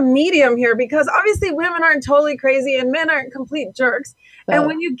need a medium here, because obviously women aren't totally crazy and men aren't complete jerks. And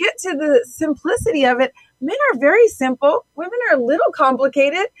when you get to the simplicity of it, men are very simple. Women are a little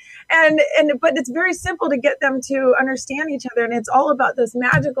complicated, but it's very simple to get them to understand each other. And it's all about those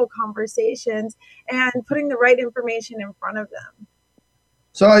magical conversations and putting the right information in front of them.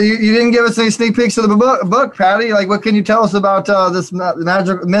 So you didn't give us any sneak peeks of the book, Patty. Like, what can you tell us about this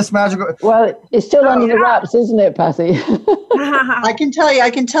Magical? Well, it's still under the wraps, isn't it, Patty? I can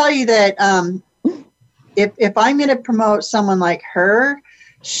tell you that if I'm going to promote someone like her,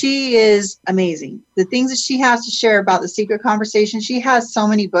 she is amazing. The things that she has to share about the secret conversation, she has so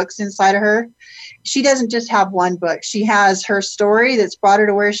many books inside of her. She doesn't just have one book. She has her story that's brought her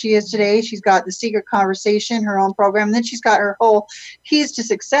to where she is today. She's got the secret conversation, her own program. And then she's got her whole keys to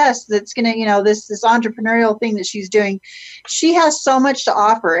success that's going to, you know, this entrepreneurial thing that she's doing. She has so much to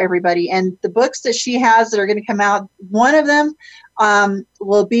offer everybody. And the books that she has that are going to come out, one of them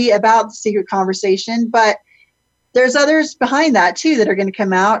will be about the secret conversation, but there's others behind that too that are going to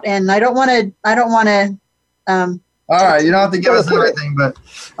come out, and I don't want to. All right, you don't have to give us everything, but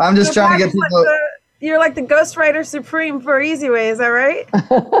I'm just trying to get people. You're like the ghostwriter supreme for Easy Way, is that right?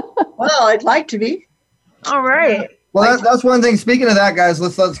 Well, I'd like to be. All right. Well, that's one thing. Speaking of that, guys,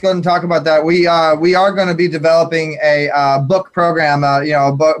 let's go ahead and talk about that. We are going to be developing a book program.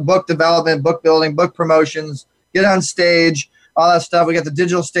 Book development, book building, book promotions, get on stage, all that stuff. We got the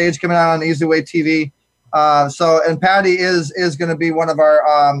digital stage coming out on Easy Way TV. And Patty is going to be one of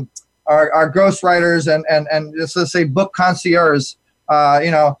our ghostwriters and just let's say book concierge.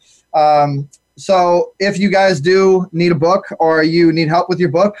 So if you guys do need a book, or you need help with your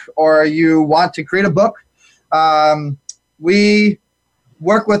book, or you want to create a book, we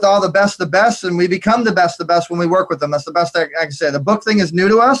work with all the best, and we become the best when we work with them. That's the best I can say. The book thing is new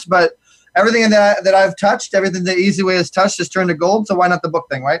to us, but everything that I've touched, everything that Easy Way has touched has turned to gold. So why not the book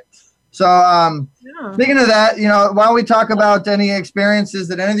thing, right? So speaking of that, why don't we talk about any experiences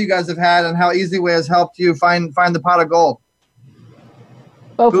that any of you guys have had and how Easy Way has helped you find the pot of gold?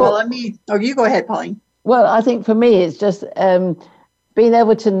 Well, you go ahead, Pauline. Well, I think for me, it's just being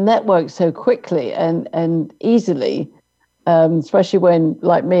able to network so quickly and easily, especially when,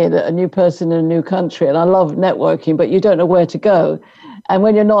 like me, a new person in a new country, and I love networking, but you don't know where to go. And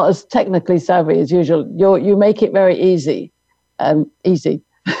when you're not as technically savvy as usual, you make it very easy.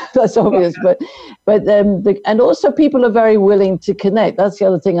 That's obvious, but and also people are very willing to connect. That's the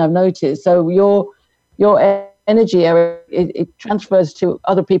other thing I've noticed. So your energy, Eric, it transfers to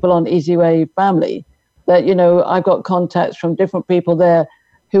other people on Easy Way family. That I've got contacts from different people there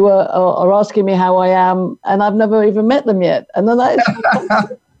who are asking me how I am, and I've never even met them yet. And then that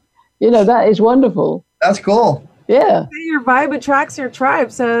is, that is wonderful. That's cool. Yeah. Your vibe attracts your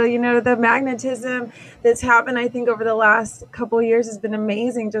tribe. So, the magnetism that's happened, I think, over the last couple of years has been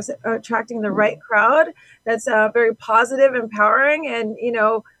amazing, just attracting the right crowd that's very positive, empowering, and,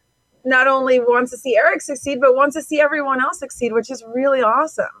 not only wants to see Eric succeed, but wants to see everyone else succeed, which is really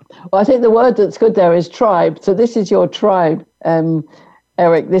awesome. Well, I think the word that's good there is tribe. So this is your tribe,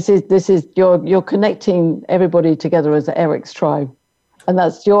 Eric. This is you're connecting everybody together as Eric's tribe. And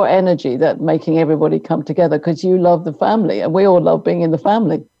that's your energy that making everybody come together, because you love the family, and we all love being in the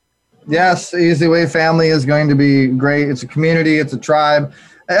family. Yes, Easy Way family is going to be great. It's a community. It's a tribe.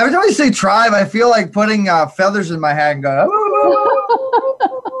 Every time you say tribe, I feel like putting feathers in my hat and going,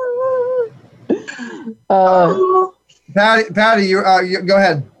 Patty, you go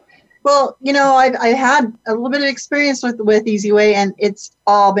ahead. Well, I've had a little bit of experience with Easy Way, and it's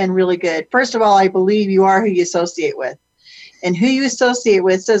all been really good. First of all, I believe you are who you associate with. And who you associate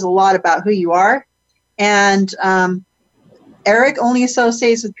with says a lot about who you are. And Eric only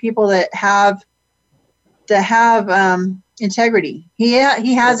associates with people that have integrity. He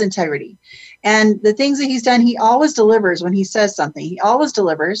has integrity. And the things that he's done, he always delivers when he says something. He always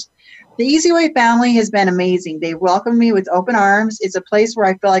delivers. The Easy Way family has been amazing. They welcomed me with open arms. It's a place where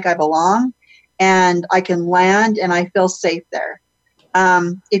I feel like I belong, and I can land, and I feel safe there.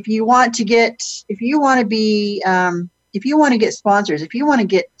 If you want to get sponsors, if you want to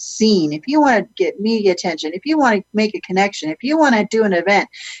get seen, if you want to get media attention, if you want to make a connection, if you want to do an event,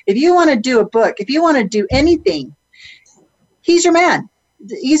 if you want to do a book, if you want to do anything, he's your man.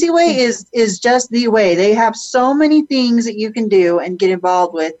 The Easy Way is just the way. They have so many things that you can do and get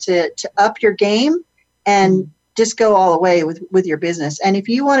involved with to up your game and just go all the way with your business. And if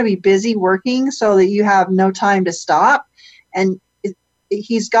you want to be busy working so that you have no time to stop, and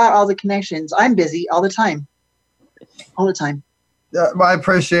he's got all the connections. I'm busy all the time. all the time. Well, I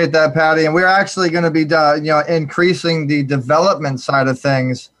appreciate that, Patty. And we're actually going to be, increasing the development side of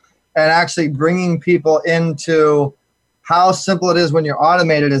things and actually bringing people into how simple it is when you're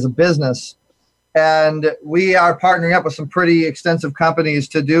automated as a business. And we are partnering up with some pretty extensive companies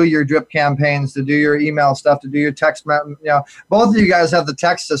to do your drip campaigns, to do your email stuff, to do your text. Both of you guys have the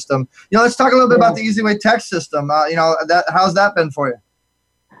text system. Let's talk a little bit about the EasyWay text system. How's that been for you?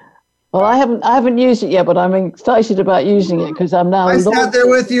 Well, I haven't used it yet, but I'm excited about using it because I'm now. I sat there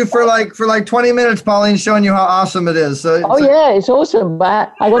with you for like 20 minutes, Pauline, showing you how awesome it is. Yeah, it's awesome,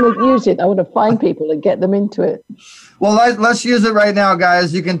 but I want to use it. I want to find people and get them into it. Well, let's use it right now,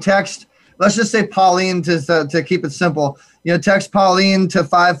 guys. You can text. Let's just say Pauline to keep it simple. Text Pauline to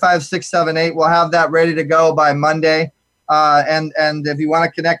 55678. We'll have that ready to go by Monday. And if you want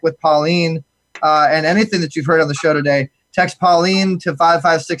to connect with Pauline and anything that you've heard on the show today, text Pauline to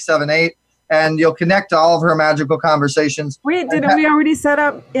 55678, and you'll connect to all of her magical conversations. Wait, didn't we already set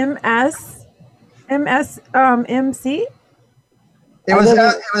up MC? It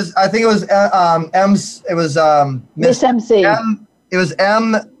was. I think it was M. It was Miss MC. It was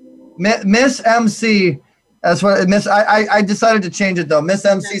Miss MC. That's what Miss. I decided to change it though. Miss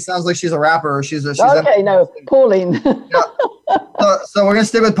MC sounds like she's a rapper. Or she's okay. No, Pauline. Yeah. So we're gonna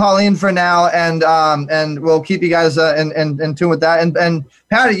stick with Pauline for now, and we'll keep you guys in tune with that. And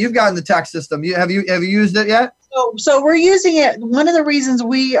Patty, you've gotten the text system. Have you used it yet? So we're using it. One of the reasons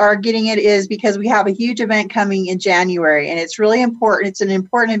we are getting it is because we have a huge event coming in January, and it's really important. It's an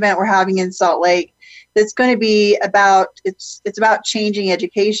important event we're having in Salt Lake. That's going to be about it's about changing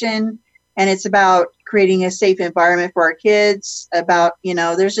education, and it's about creating a safe environment for our kids. About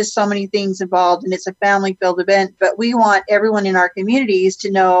there's just so many things involved, and it's a family-filled event. But we want everyone in our communities to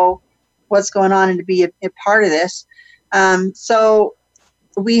know what's going on and to be a part of this. So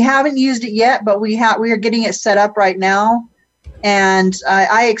we haven't used it yet, but we are getting it set up right now. And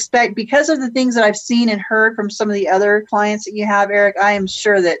I expect, because of the things that I've seen and heard from some of the other clients that you have, Eric, I am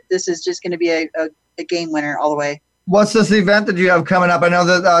sure that this is just going to be a game winner all the way. What's this event that you have coming up? I know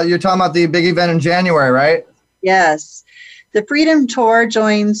that you're talking about the big event in January, right? Yes. The Freedom Tour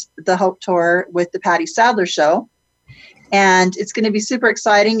joins the Hope Tour with the Patty Sadler Show. And it's going to be super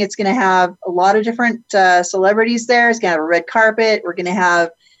exciting. It's going to have a lot of different celebrities there. It's going to have a red carpet. We're going to have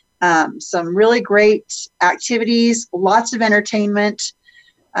some really great activities, lots of entertainment,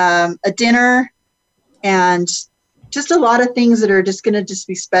 a dinner, and just a lot of things that are just going to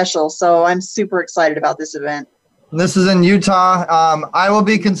be special. So I'm super excited about this event. This is in Utah. I will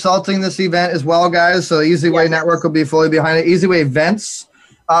be consulting this event as well, guys. So EasyWay Network will be fully behind it. EasyWay Events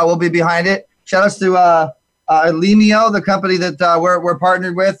will be behind it. Shout outs to Lemio, the company that we're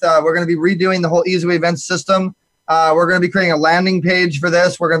partnered with. We're going to be redoing the whole EasyWay Events system. We're going to be creating a landing page for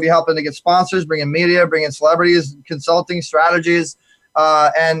this. We're going to be helping to get sponsors, bring in media, bring in celebrities, consulting strategies,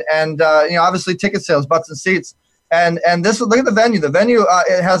 and obviously ticket sales, butts and seats. And this, look at the venue. The venue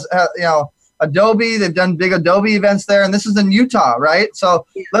it has Adobe. They've done big Adobe events there, and this is in Utah, right? So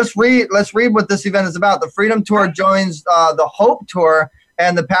let's read what this event is about. The Freedom Tour joins the Hope Tour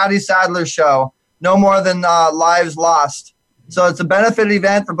and the Patty Sadler Show. No more than lives lost. So it's a benefit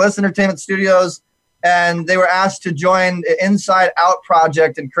event for Bliss Entertainment Studios, and they were asked to join the Inside Out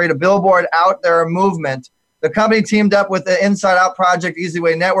Project and create a billboard out there movement. The company teamed up with the Inside Out Project,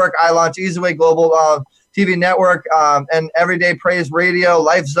 EasyWay Network, iLaunch EasyWay Global TV Network, and Everyday Praise Radio,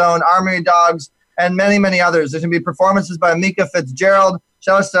 Life Zone, Armory Dogs, and many, many others. There's going to be performances by Mika Fitzgerald.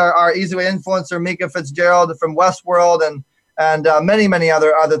 Shout out to our EasyWay influencer, Mika Fitzgerald from Westworld, and many, many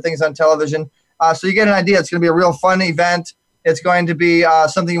other things on television. So you get an idea. It's going to be a real fun event. It's going to be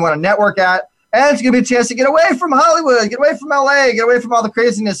something you want to network at. And it's going to be a chance to get away from Hollywood, get away from LA, get away from all the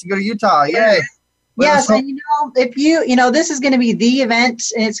craziness and go to Utah. Yay. Yes, and if this is going to be the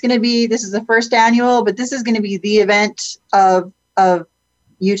event, and this is the first annual, but this is going to be the event of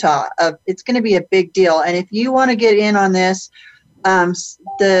Utah. It's going to be a big deal. And if you want to get in on this,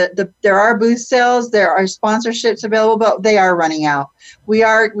 there are booth sales, there are sponsorships available, but they are running out. We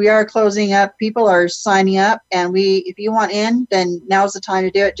are closing up. People are signing up, and if you want in, then now's the time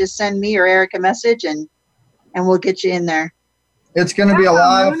to do it. Just send me or Eric a message, and we'll get you in there. It's going to be a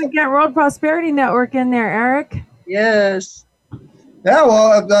lot. I'm going to get World Prosperity Network in there, Eric. Yes. Yeah.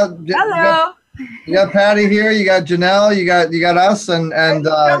 Well. Hello. You got Patty here. You got Janelle. You got us, and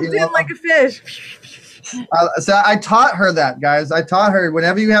like a fish. So I taught her that, guys. I taught her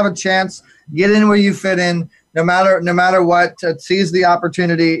whenever you have a chance, get in where you fit in, no matter what. Seize the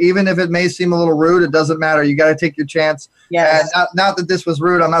opportunity, even if it may seem a little rude. It doesn't matter. You got to take your chance. Yes. And not that this was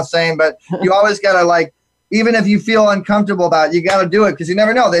rude. I'm not saying, but you always got to even if you feel uncomfortable about it, you got to do it because you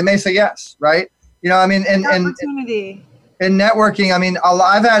never know. They may say yes, right? You know, I mean, and opportunity. In networking, I mean,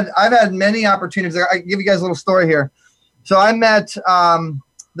 I've had many opportunities. I give you guys a little story here. So I met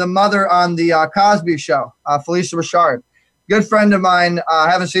the mother on the Cosby Show, Felicia Richard, good friend of mine. I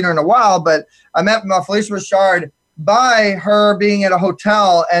haven't seen her in a while, but I met Felicia Richard by her being at a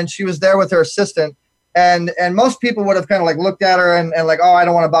hotel, and she was there with her assistant. And most people would have kind of like looked at her and like, oh, I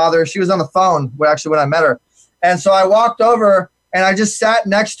don't want to bother her. She was on the phone when I met her. And so I walked over and I just sat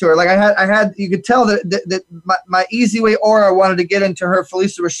next to her. Like I had, you could tell that my Easy Way aura wanted to get into her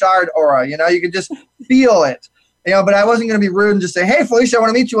Felicia Richard aura. You know, you could just feel it, you know, but I wasn't going to be rude and just say, hey, Felicia, I want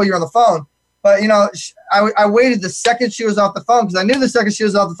to meet you while you're on the phone. But, you know, I waited the second she was off the phone, because I knew the second she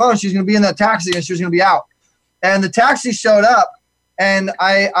was off the phone, she was going to be in that taxi and she was going to be out. And the taxi showed up, and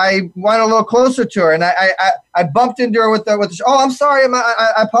I went a little closer to her, and I bumped into her with the oh, I'm sorry,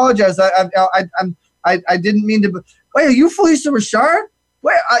 I apologize. I didn't mean to. Wait, are you Felicia Richard?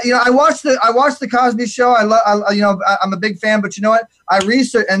 Wait, you know, I watched the Cosby Show. I'm a big fan, but you know what? I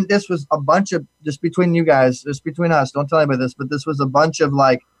researched, and this was a bunch of, just between you guys, just between us. Don't tell anybody this, but this was a bunch of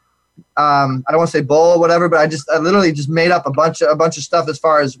like, I don't want to say bull or whatever, but I literally just made up a bunch of stuff as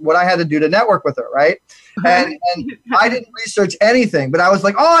far as what I had to do to network with her, right? And I didn't research anything, but I was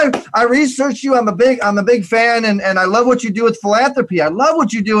like, oh, I researched you. I'm a big fan, and I love what you do with philanthropy. I love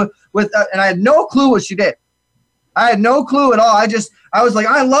what you do with and I had no clue what she did. I had no clue at all. I was like,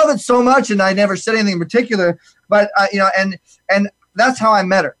 I love it so much, and I never said anything in particular. But you know, and that's how I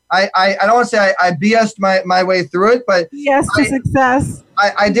met her. I don't want to say I BS'd my way through it, but yes, to success.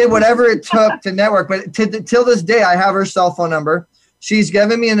 I did whatever it took to network. But till this day, I have her cell phone number. She's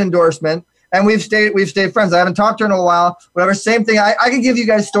given me an endorsement, and we've stayed friends. I haven't talked to her in a while. Whatever, same thing. I could give you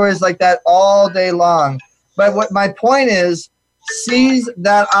guys stories like that all day long. But what my point is, seize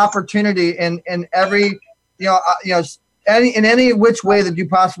that opportunity in every in any which way that you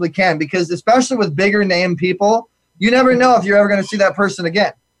possibly can, because especially with bigger name people, you never know if you're ever going to see that person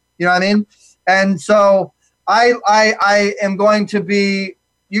again. You know what I mean? And so I am going to be,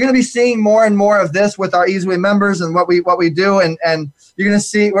 you're going to be seeing more and more of this with our Easy Way members and what we do. And you're going to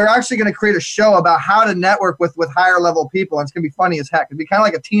see, we're actually going to create a show about how to network with higher level people. And it's going to be funny as heck. It'll be kind of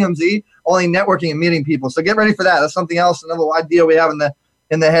like a TMZ, only networking and meeting people. So get ready for that. That's something else, another idea we have in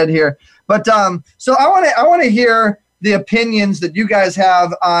the head here. But so I want to hear the opinions that you guys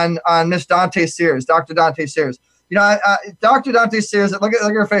have on Miss Dante Sears, Dr. Dante Sears. You know, Dr. Dante Sears, look at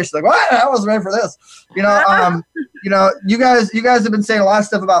her face. She's like, what? I wasn't ready for this. You know, you guys have been saying a lot of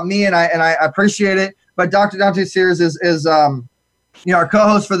stuff about me, and I appreciate it. But Dr. Dante Sears is our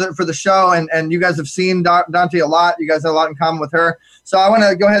co-host for the show, and you guys have seen Dante a lot. You guys have a lot in common with her. So I want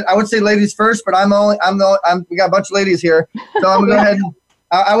to go ahead. I would say ladies first, but we got a bunch of ladies here, so I'm gonna go ahead and.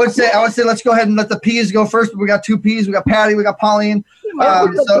 I would say let's go ahead and let the P's go first. But we got two P's. We got Patty. We got Pauline.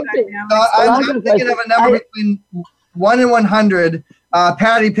 I'm thinking of a number between 1 and 100.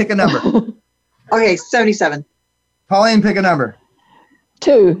 Patty, pick a number. Okay, 77. Pauline, pick a number.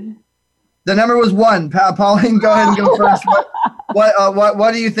 2. The number was 1. Pauline, go ahead and go first.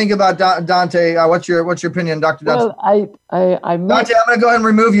 What do you think about Dante? What's your opinion, Dr. Dante? Well, I met Dante, I'm going to go ahead and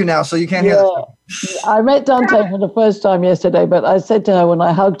remove you now, so you can't hear this. I met Dante for the first time yesterday, but I said to her when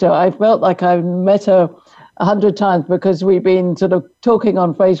I hugged her, I felt like I met her 100 times because we've been sort of talking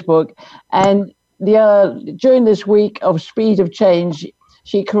on Facebook. And during this week of Speed of Change,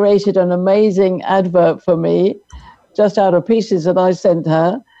 she created an amazing advert for me, just out of pieces that I sent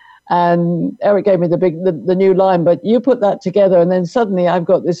her. And Eric gave me the new line, but you put that together, and then suddenly I've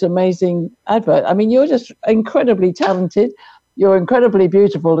got this amazing advert. I mean, you're just incredibly talented. You're incredibly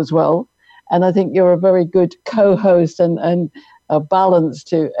beautiful as well. And I think you're a very good co-host and a balance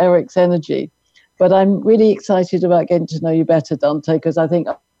to Eric's energy. But I'm really excited about getting to know you better, Dante, because I think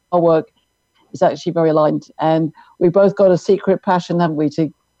our work is actually very aligned. And we've both got a secret passion, haven't we, to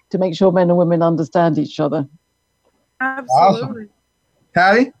make sure men and women understand each other. Absolutely. Awesome.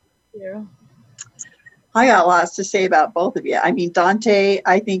 Patty? Yeah. I got lots to say about both of you. I mean, Dante,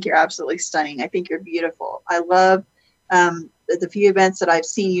 I think you're absolutely stunning. I think you're beautiful. I love the few events that I've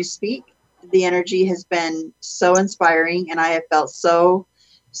seen you speak. The energy has been so inspiring, and I have felt so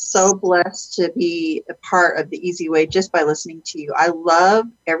blessed to be a part of the Easy Way just by listening to you. I love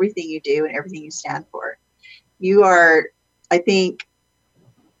everything you do and everything you stand for. You are, I think,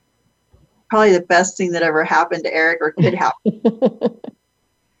 probably the best thing that ever happened to Eric or could happen.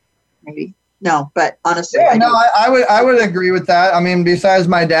 Maybe. No, but honestly, I would agree with that. I mean, besides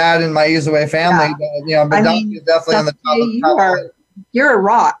my dad and my Easy Way family, but Dante is definitely on the top. You're a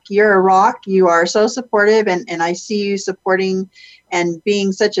rock. You're a rock. You are so supportive, and I see you supporting and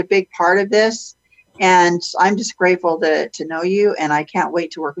being such a big part of this. And I'm just grateful to know you, and I can't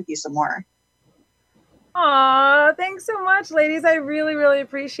wait to work with you some more. Aw, thanks so much, ladies. I really, really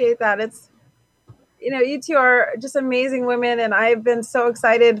appreciate that. It's, you two are just amazing women, and I've been so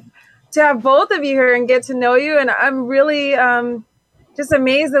excited to have both of you here and get to know you. And I'm really just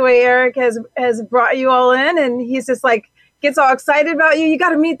amazed the way Eric has brought you all in, and he's just like gets all excited about you. You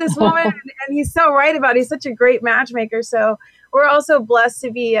got to meet this woman, and he's so right about it. He's such a great matchmaker. So we're also blessed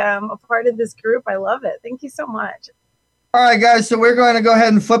to be a part of this group. I love it. Thank you so much. All right, guys, so we're going to go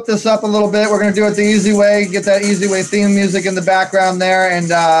ahead and flip this up a little bit. We're going to do it the easy way, get that easy way theme music in the background there,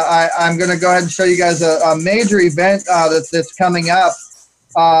 and I'm going to go ahead and show you guys a major event that's coming up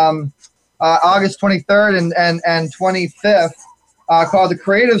August 23rd and 25th called the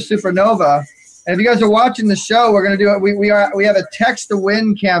Creative Supernova. And if you guys are watching the show, we're going to do it. We have a Text to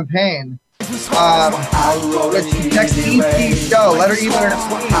Win campaign. Which text ET show, letter E, letter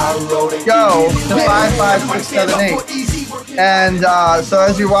T, go to 55678. And so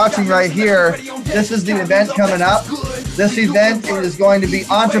as you're watching right here, this is the event coming up. This event is going to be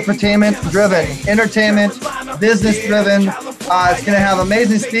entertainment driven, entertainment, business driven. It's going to have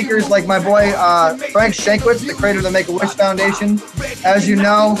amazing speakers like my boy Frank Shankwitz, the creator of the Make-A-Wish Foundation. As you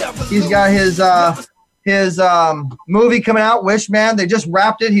know, he's got his movie coming out, Wish Man. They just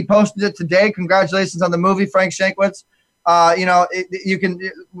wrapped it. He posted it today. Congratulations on the movie, Frank Shankwitz. You can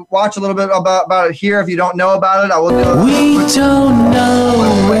watch a little bit about it here if you don't know about it. I will do it. We don't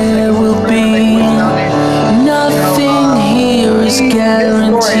know where we'll be. Nothing here is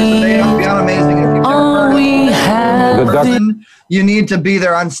guaranteed. All we have. You need to be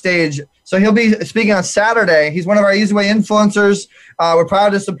there on stage. So he'll be speaking on Saturday. He's one of our Easy Way influencers. We're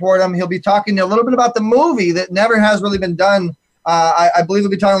proud to support him. He'll be talking a little bit about the movie that never has really been done. I believe he'll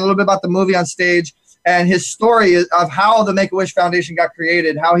be talking a little bit about the movie on stage. And his story of how the Make-A-Wish Foundation got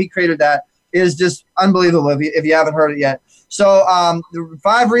created, how he created that, is just unbelievable if you haven't heard it yet. So the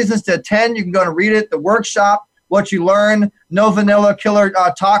 5 reasons to attend, you can go and read it. The workshop, what you learn, No Vanilla Killer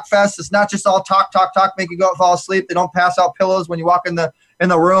Talk Fest. It's not just all talk, make you go fall asleep. They don't pass out pillows when you walk in the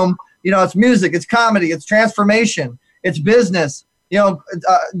room. It's music, it's comedy, it's transformation, it's business.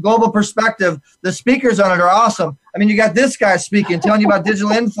 Global perspective. The speakers on it are awesome. I mean, you got this guy speaking, telling you about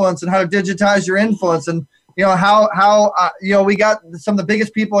digital influence and how to digitize your influence, and how we got some of the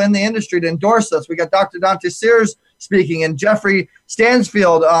biggest people in the industry to endorse us. We got Dr. Dante Sears speaking, and Jeffrey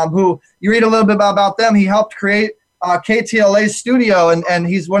Stansfield, who you read a little bit about them. He helped create KTLA Studio, and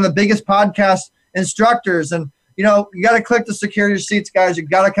he's one of the biggest podcast instructors. And you got to click the security receipts, guys. You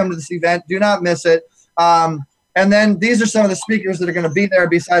got to come to this event. Do not miss it. And then these are some of the speakers that are going to be there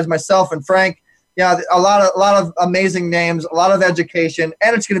besides myself and Frank. Yeah, a lot of amazing names, a lot of education,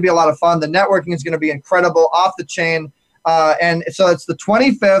 and it's going to be a lot of fun. The networking is going to be incredible, off the chain. And so it's the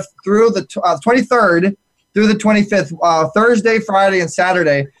 25th through the 23rd through the 25th, Thursday, Friday, and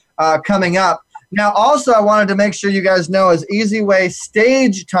Saturday coming up. Now, also, I wanted to make sure you guys know is Easy Way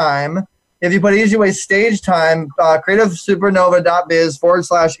Stage Time. If you put Easy Way Stage Time,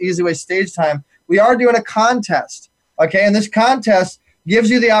 creativesupernova.biz/Easy Way Stage Time, we are doing a contest, okay? And this contest gives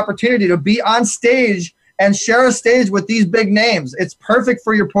you the opportunity to be on stage and share a stage with these big names. It's perfect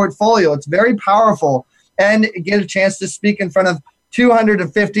for your portfolio. It's very powerful, and get a chance to speak in front of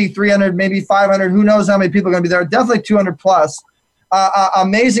 250, 300, maybe 500. Who knows how many people are going to be there? Definitely 200 plus.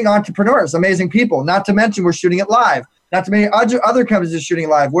 Amazing entrepreneurs, amazing people. Not to mention we're shooting it live. Not to mention other companies are shooting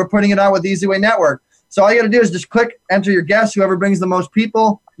live. We're putting it out with Easy Way Network. So all you got to do is just click, enter your guest. Whoever brings the most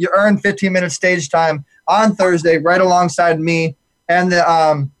people, you earn 15-minute stage time on Thursday, right alongside me and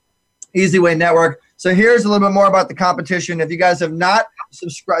the Easy Way Network. So here's a little bit more about the competition. If you guys have not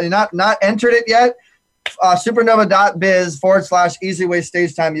subscribed, not entered it yet, supernova.biz/Easy Way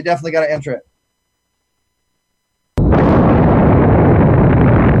Stage Time. You definitely got to enter it.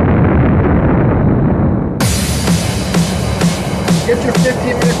 Get your 15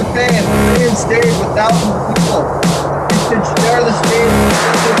 minutes of fame. Be on stage with thousands of people. You should share the stage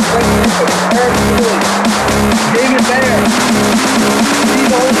with Eric Dooley, David Bayer,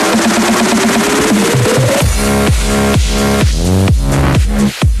 Steve Olson.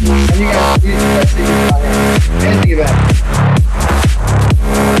 And you guys see amazing event.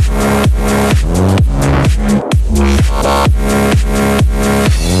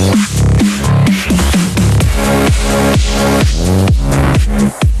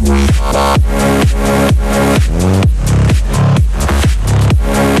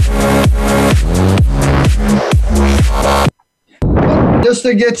 Just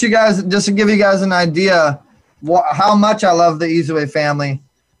to give you guys an idea how much I love the Easy Way family.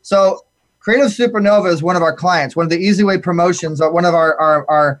 So Creative Supernova is one of our clients, one of the Easy Way promotions, one of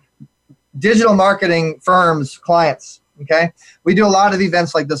our digital marketing firms clients. Okay, we do a lot of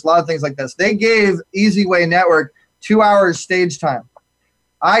events like this, a lot of things like this. They gave Easy Way Network 2 hours stage time.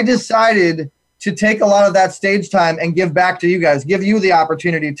 I decided to take a lot of that stage time and give back to you guys, give you the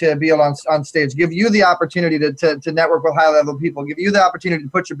opportunity to be on stage, give you the opportunity to network with high-level people, give you the opportunity to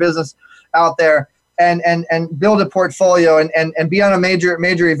put your business out there and build a portfolio and be on a major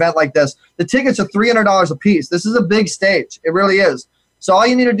event like this. The tickets are $300 a piece. This is a big stage. It really is. So all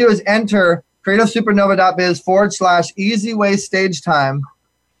you need to do is enter creativesupernova.biz/easyway stage time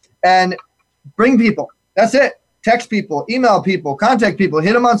and bring people. That's it. Text people, email people, contact people,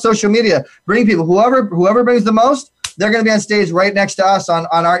 hit them on social media, bring people. Whoever brings the most, they're going to be on stage right next to us on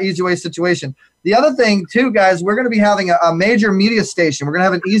our Easy Way situation. The other thing, too, guys, we're going to be having a major media station. We're going to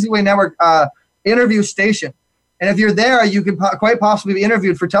have an Easy Way Network interview station. And if you're there, you could quite possibly be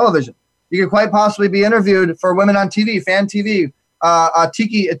interviewed for television. You could quite possibly be interviewed for Women on TV, Fan TV,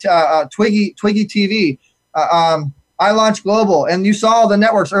 Twiggy TV, iLaunch Global, and you saw the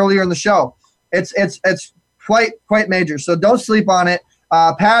networks earlier in the show. It's quite major, so don't sleep on it.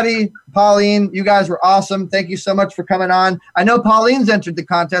 Patty, Pauline, you guys were awesome. Thank you so much for coming on. I know Pauline's entered the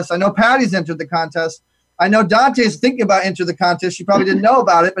contest. I know Patty's entered the contest. I know Dante's thinking about entering the contest. She probably didn't know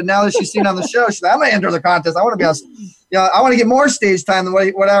about it, but now that she's seen on the show, she's like, I'm gonna enter the contest. I want to be on. I want to get more stage time than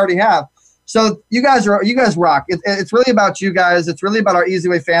what I already have. So you guys rock. It's really about you guys. It's really about our Easy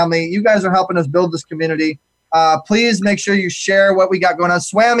Way family. You guys are helping us build this community. Please make sure you share what we got going on.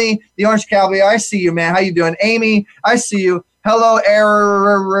 Swammy, the Orange Cowboy, I see you, man. How you doing? Amy, I see you. Hello,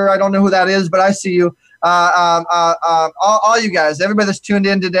 Error. I don't know who that is, but I see you. All you guys, everybody that's tuned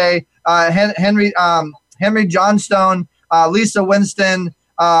in today. Henry Johnstone, Lisa Winston,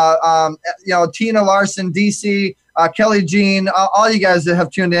 Tina Larson, DC, Kelly Jean, all you guys that have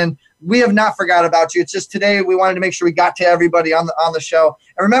tuned in. We have not forgot about you. It's just today we wanted to make sure we got to everybody on the show.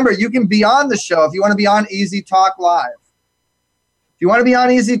 And remember, you can be on the show if you want to be on Easy Talk Live. If you want to be on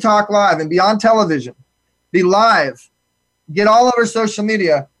Easy Talk Live and be on television, be live, get all over social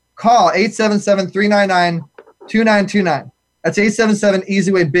media, call 877-399-2929. That's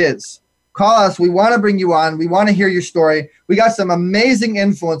 877-EASY-WAY-BIZ. Call us. We want to bring you on. We want to hear your story. We got some amazing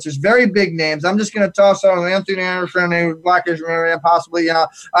influencers, very big names. I'm just going to toss out Anthony Anderson, Blackish, possibly,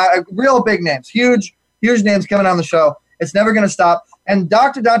 real big names, huge names coming on the show. It's never going to stop. And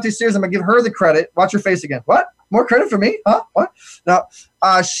Dr. Dante Sears, I'm going to give her the credit. Watch her face again. What? More credit for me? Huh? What? No.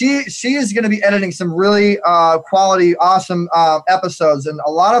 She is going to be editing some really quality, awesome episodes. And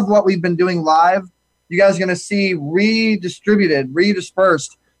a lot of what we've been doing live, you guys are going to see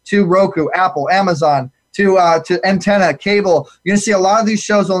redispersed to Roku, Apple, Amazon, to antenna, cable. You're gonna see a lot of these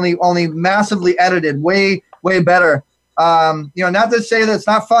shows only massively edited, way better. Not to say that it's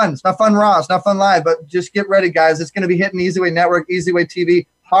not fun. It's not fun raw. It's not fun live. But just get ready, guys. It's gonna be hitting Easy Way Network, Easy Way TV,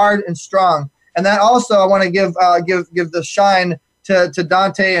 hard and strong. And then also, I want to give the shine to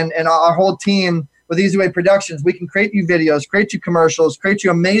Dante and our whole team with Easy Way Productions. We can create you videos, create you commercials, create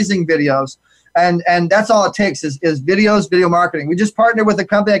you amazing videos. And that's all it takes is videos, video marketing. We just partnered with a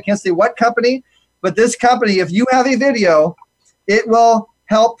company. I can't say what company, but this company, if you have a video, it will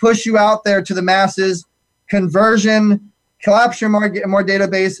help push you out there to the masses, conversion, collapse your more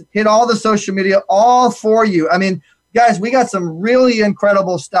database, hit all the social media, all for you. I mean, guys, we got some really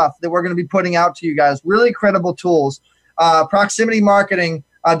incredible stuff that we're going to be putting out to you guys, really credible tools, proximity marketing,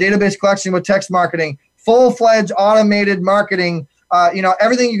 database collection with text marketing, full-fledged automated marketing,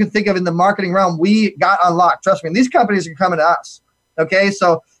 everything you can think of in the marketing realm, we got unlocked. Trust me, these companies are coming to us. Okay,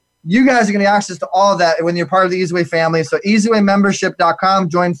 so you guys are going to get access to all of that when you're part of the Easy Way family. So easywaymembership.com,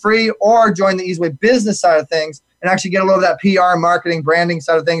 join free, or join the Easy Way business side of things and actually get a little of that PR, marketing, branding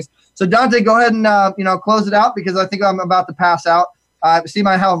side of things. So Dante, go ahead and close it out because I think I'm about to pass out. See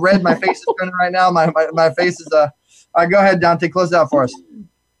how red my face is turning right now. My face is go ahead, Dante, close it out for us.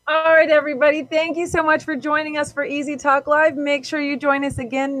 All right, everybody. Thank you so much for joining us for Easy Talk Live. Make sure you join us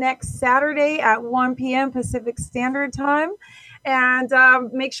again next Saturday at 1 p.m. Pacific Standard Time. And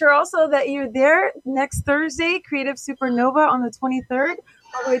make sure also that you're there next Thursday, Creative Supernova on the 23rd,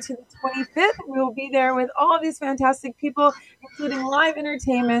 all the way to the 25th. We will be there with all of these fantastic people, including live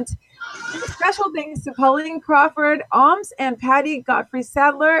entertainment. And special thanks to Pauline Crawford, Oms, and Patty Godfrey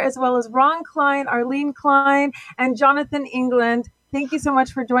Sadler, as well as Ron Klein, Arlene Klein, and Jonathan England. Thank you so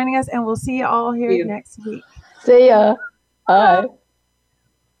much for joining us, and we'll see you all here next week. See ya. Bye.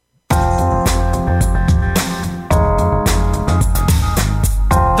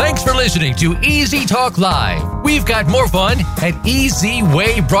 Thanks for listening to Easy Talk Live. We've got more fun at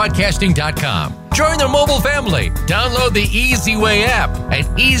EasyWayBroadcasting.com. Join the mobile family. Download the Easy Way app at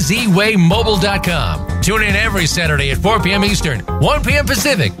easywaymobile.com. Tune in every Saturday at 4 p.m. Eastern, 1 p.m.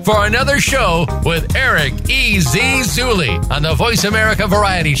 Pacific for another show with Eric E.Z. Zuli on the Voice America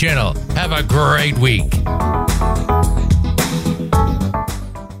Variety Channel. Have a great week.